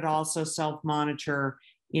queue, but also self-monitor,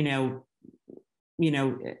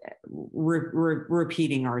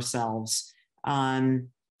 repeating ourselves.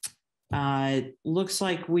 Looks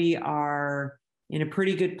like we are in a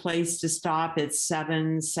pretty good place to stop at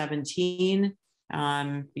 7:17.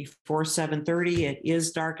 Before 7:30, it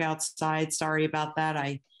is dark outside. Sorry about that.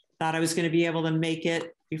 I thought I was going to be able to make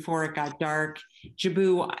it before it got dark.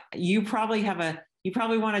 Jabu, you probably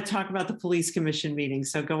want to talk about the police commission meeting,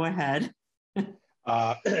 so go ahead.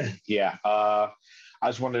 Yeah, I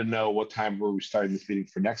just wanted to know what time were we starting this meeting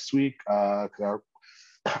for next week, because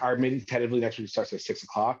our meeting tentatively next week starts at 6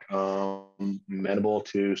 o'clock. Amenable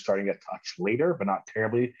to starting a touch later, but not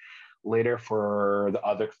terribly later for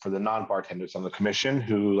the non-bartenders on the commission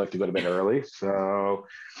who like to go to bed early. So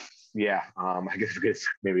yeah, I guess we could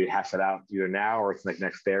maybe hash it out either now or it's like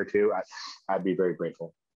next day or two. I'd be very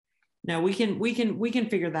grateful. No, we can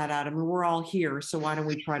figure that out. I mean, we're all here, so why don't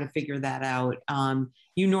we try to figure that out?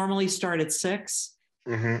 You normally start at 6.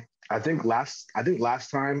 Mm-hmm. I think last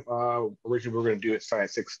time originally we were going to do it start at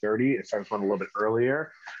 6:30. It started one a little bit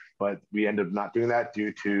earlier, but we ended up not doing that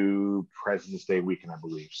due to President's Day weekend, I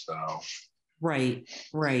believe. So right.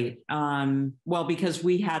 Well, because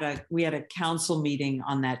we had a council meeting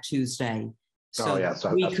on that Tuesday, so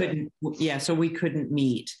we couldn't. Yeah, so we couldn't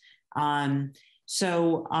meet. Well,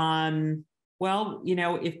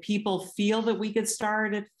 if people feel that we could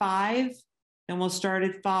start at 5. And we'll start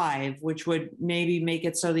at 5, which would maybe make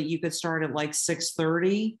it so that you could start at like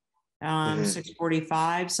 6:30,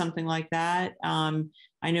 6:45, something like that.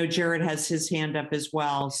 I know Jared has his hand up as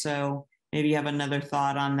well, so maybe you have another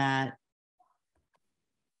thought on that.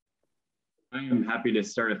 I am happy to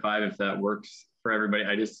start at 5 if that works for everybody.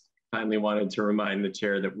 I just kindly wanted to remind the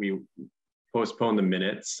chair that we postponed the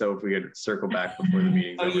minutes, so if we could circle back before the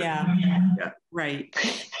meeting. Oh, over. Yeah, right.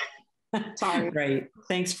 Sorry. Right.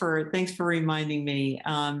 Thanks for reminding me.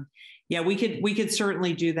 Yeah, we could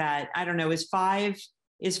certainly do that. I don't know. Is 5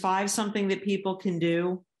 something that people can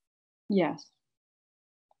do? Yes.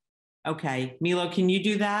 Okay. Milo, can you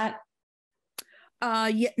do that?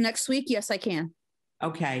 Yeah, next week. Yes, I can.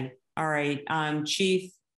 Okay. All right.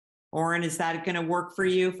 Chief Oren, is that going to work for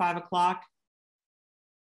you? 5 o'clock?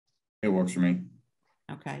 It works for me.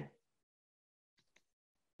 Okay.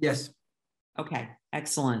 Yes. Okay.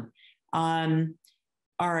 Excellent. All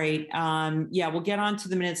right. Yeah, we'll get on to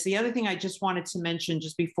the minutes. The other thing I just wanted to mention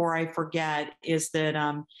just before I forget is that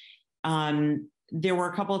there were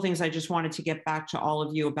a couple of things I just wanted to get back to all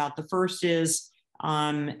of you about. The first is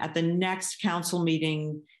at the next council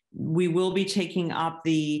meeting, we will be taking up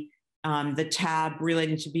the tab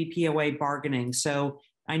relating to BPOA bargaining. So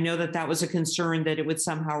I know that that was a concern that it would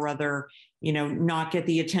somehow or other, not get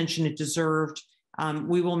the attention it deserved.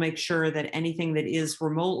 We will make sure that anything that is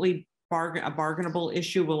remotely a bargainable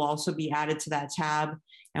issue will also be added to that tab.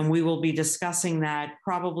 And we will be discussing that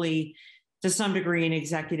probably to some degree in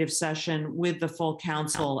executive session with the full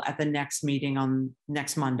council at the next meeting on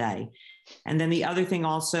next Monday. And then the other thing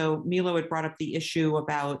also, Milo had brought up the issue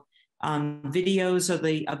about videos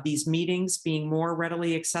of these meetings being more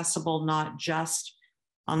readily accessible, not just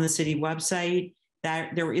on the city website.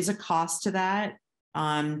 That there is a cost to that.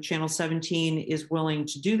 Channel 17 is willing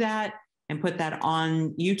to do that and put that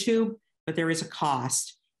on YouTube, but there is a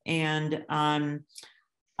cost. And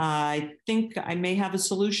I think I may have a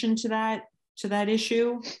solution to that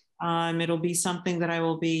issue. It'll be something that I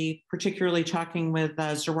will be particularly talking with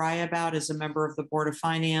Zariah about as a member of the Board of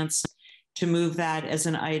Finance, to move that as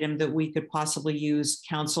an item that we could possibly use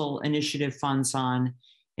council initiative funds on.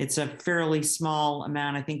 It's a fairly small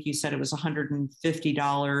amount. I think you said it was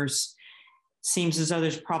 $150. Seems as though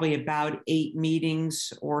there's probably about 8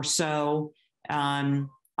 meetings or so.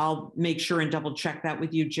 I'll make sure and double check that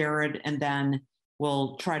with you, Jared, and then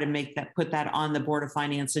we'll try to put that on the Board of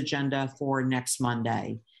Finance agenda for next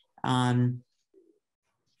Monday. Yes,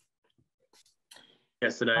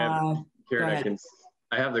 and I have, Karen,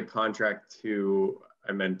 I have the contract too.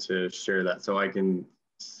 I meant to share that, so I can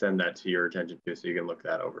send that to your attention too, so you can look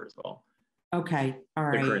that over as well. Okay, all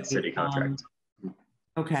right. The current city contract.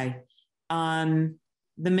 Okay. The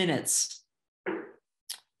minutes.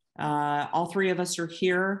 All 3 of us are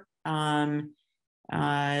here. There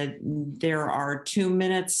are 2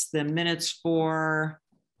 minutes, the minutes for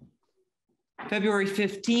February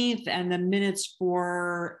 15th and the minutes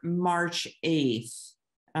for March 8th.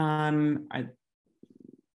 I'll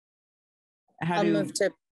move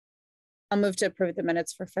to approve the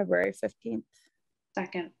minutes for February 15th.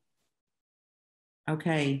 Second.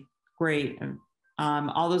 Okay, great.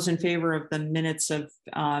 All those in favor of the minutes of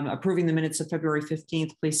approving the minutes of February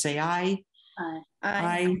 15th, please say aye.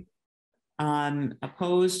 Aye. Aye.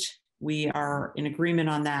 Opposed? We are in agreement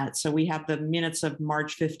on that. So we have the minutes of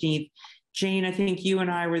March 15th. Jane, I think you and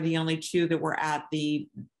I were the only 2 that were at the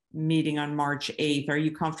meeting on March 8th. Are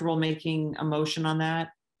you comfortable making a motion on that?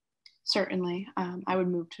 Certainly. I would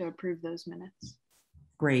move to approve those minutes.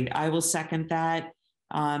 Great. I will second that.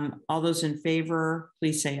 All those in favor,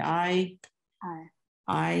 please say aye. Aye.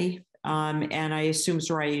 Aye. And I assume,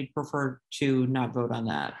 Soraya, you'd prefer to not vote on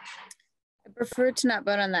that. I prefer to not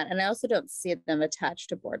vote on that. And I also don't see them attached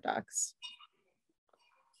to board docs.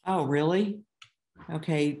 Oh, really?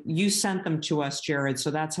 Okay. You sent them to us, Jared.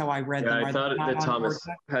 So that's how I read them. I thought that Thomas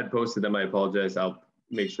had posted them. I apologize. I'll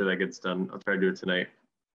make sure that gets done. I'll try to do it tonight.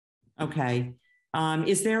 Okay.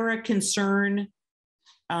 Is there a concern?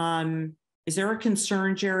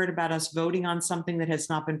 Jared, about us voting on something that has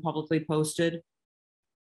not been publicly posted?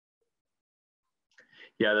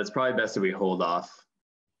 Yeah, that's probably best that we hold off,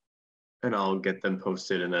 and I'll get them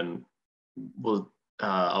posted, and then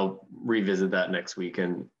I'll revisit that next week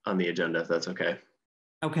and on the agenda if that's okay.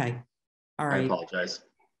 Okay. All right. I apologize.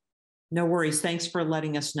 No worries. Thanks for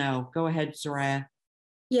letting us know. Go ahead, Zariah.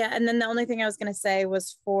 Yeah, and then the only thing I was going to say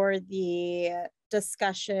was for the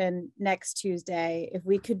discussion next Tuesday, if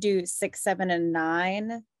we could do 6, 7, and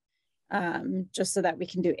 9, just so that we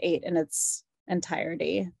can do 8 in its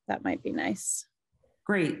entirety, that might be nice.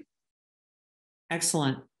 Great.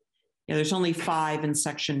 Excellent. Yeah, there's only 5 in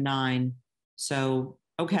section 9. So,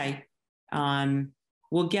 okay. We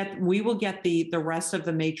will get the rest of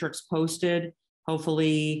the matrix posted,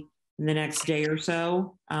 hopefully in the next day or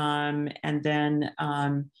so. And then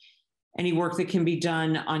any work that can be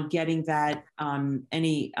done on getting that,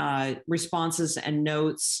 any responses and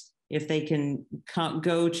notes, if they can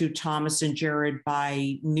go to Thomas and Jared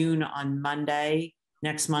by noon on Monday,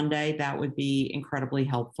 next Monday, that would be incredibly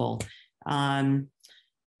helpful.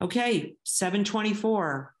 Okay,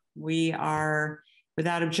 7:24. We are,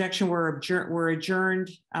 without objection, we're adjourned.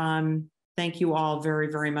 Thank you all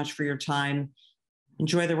very, very much for your time.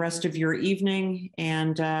 Enjoy the rest of your evening,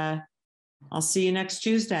 and I'll see you next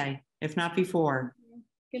Tuesday, if not before.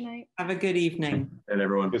 Good night. Have a good evening. And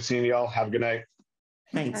everyone. Good seeing y'all. Have a good night.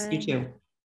 Thanks. Bye. You too.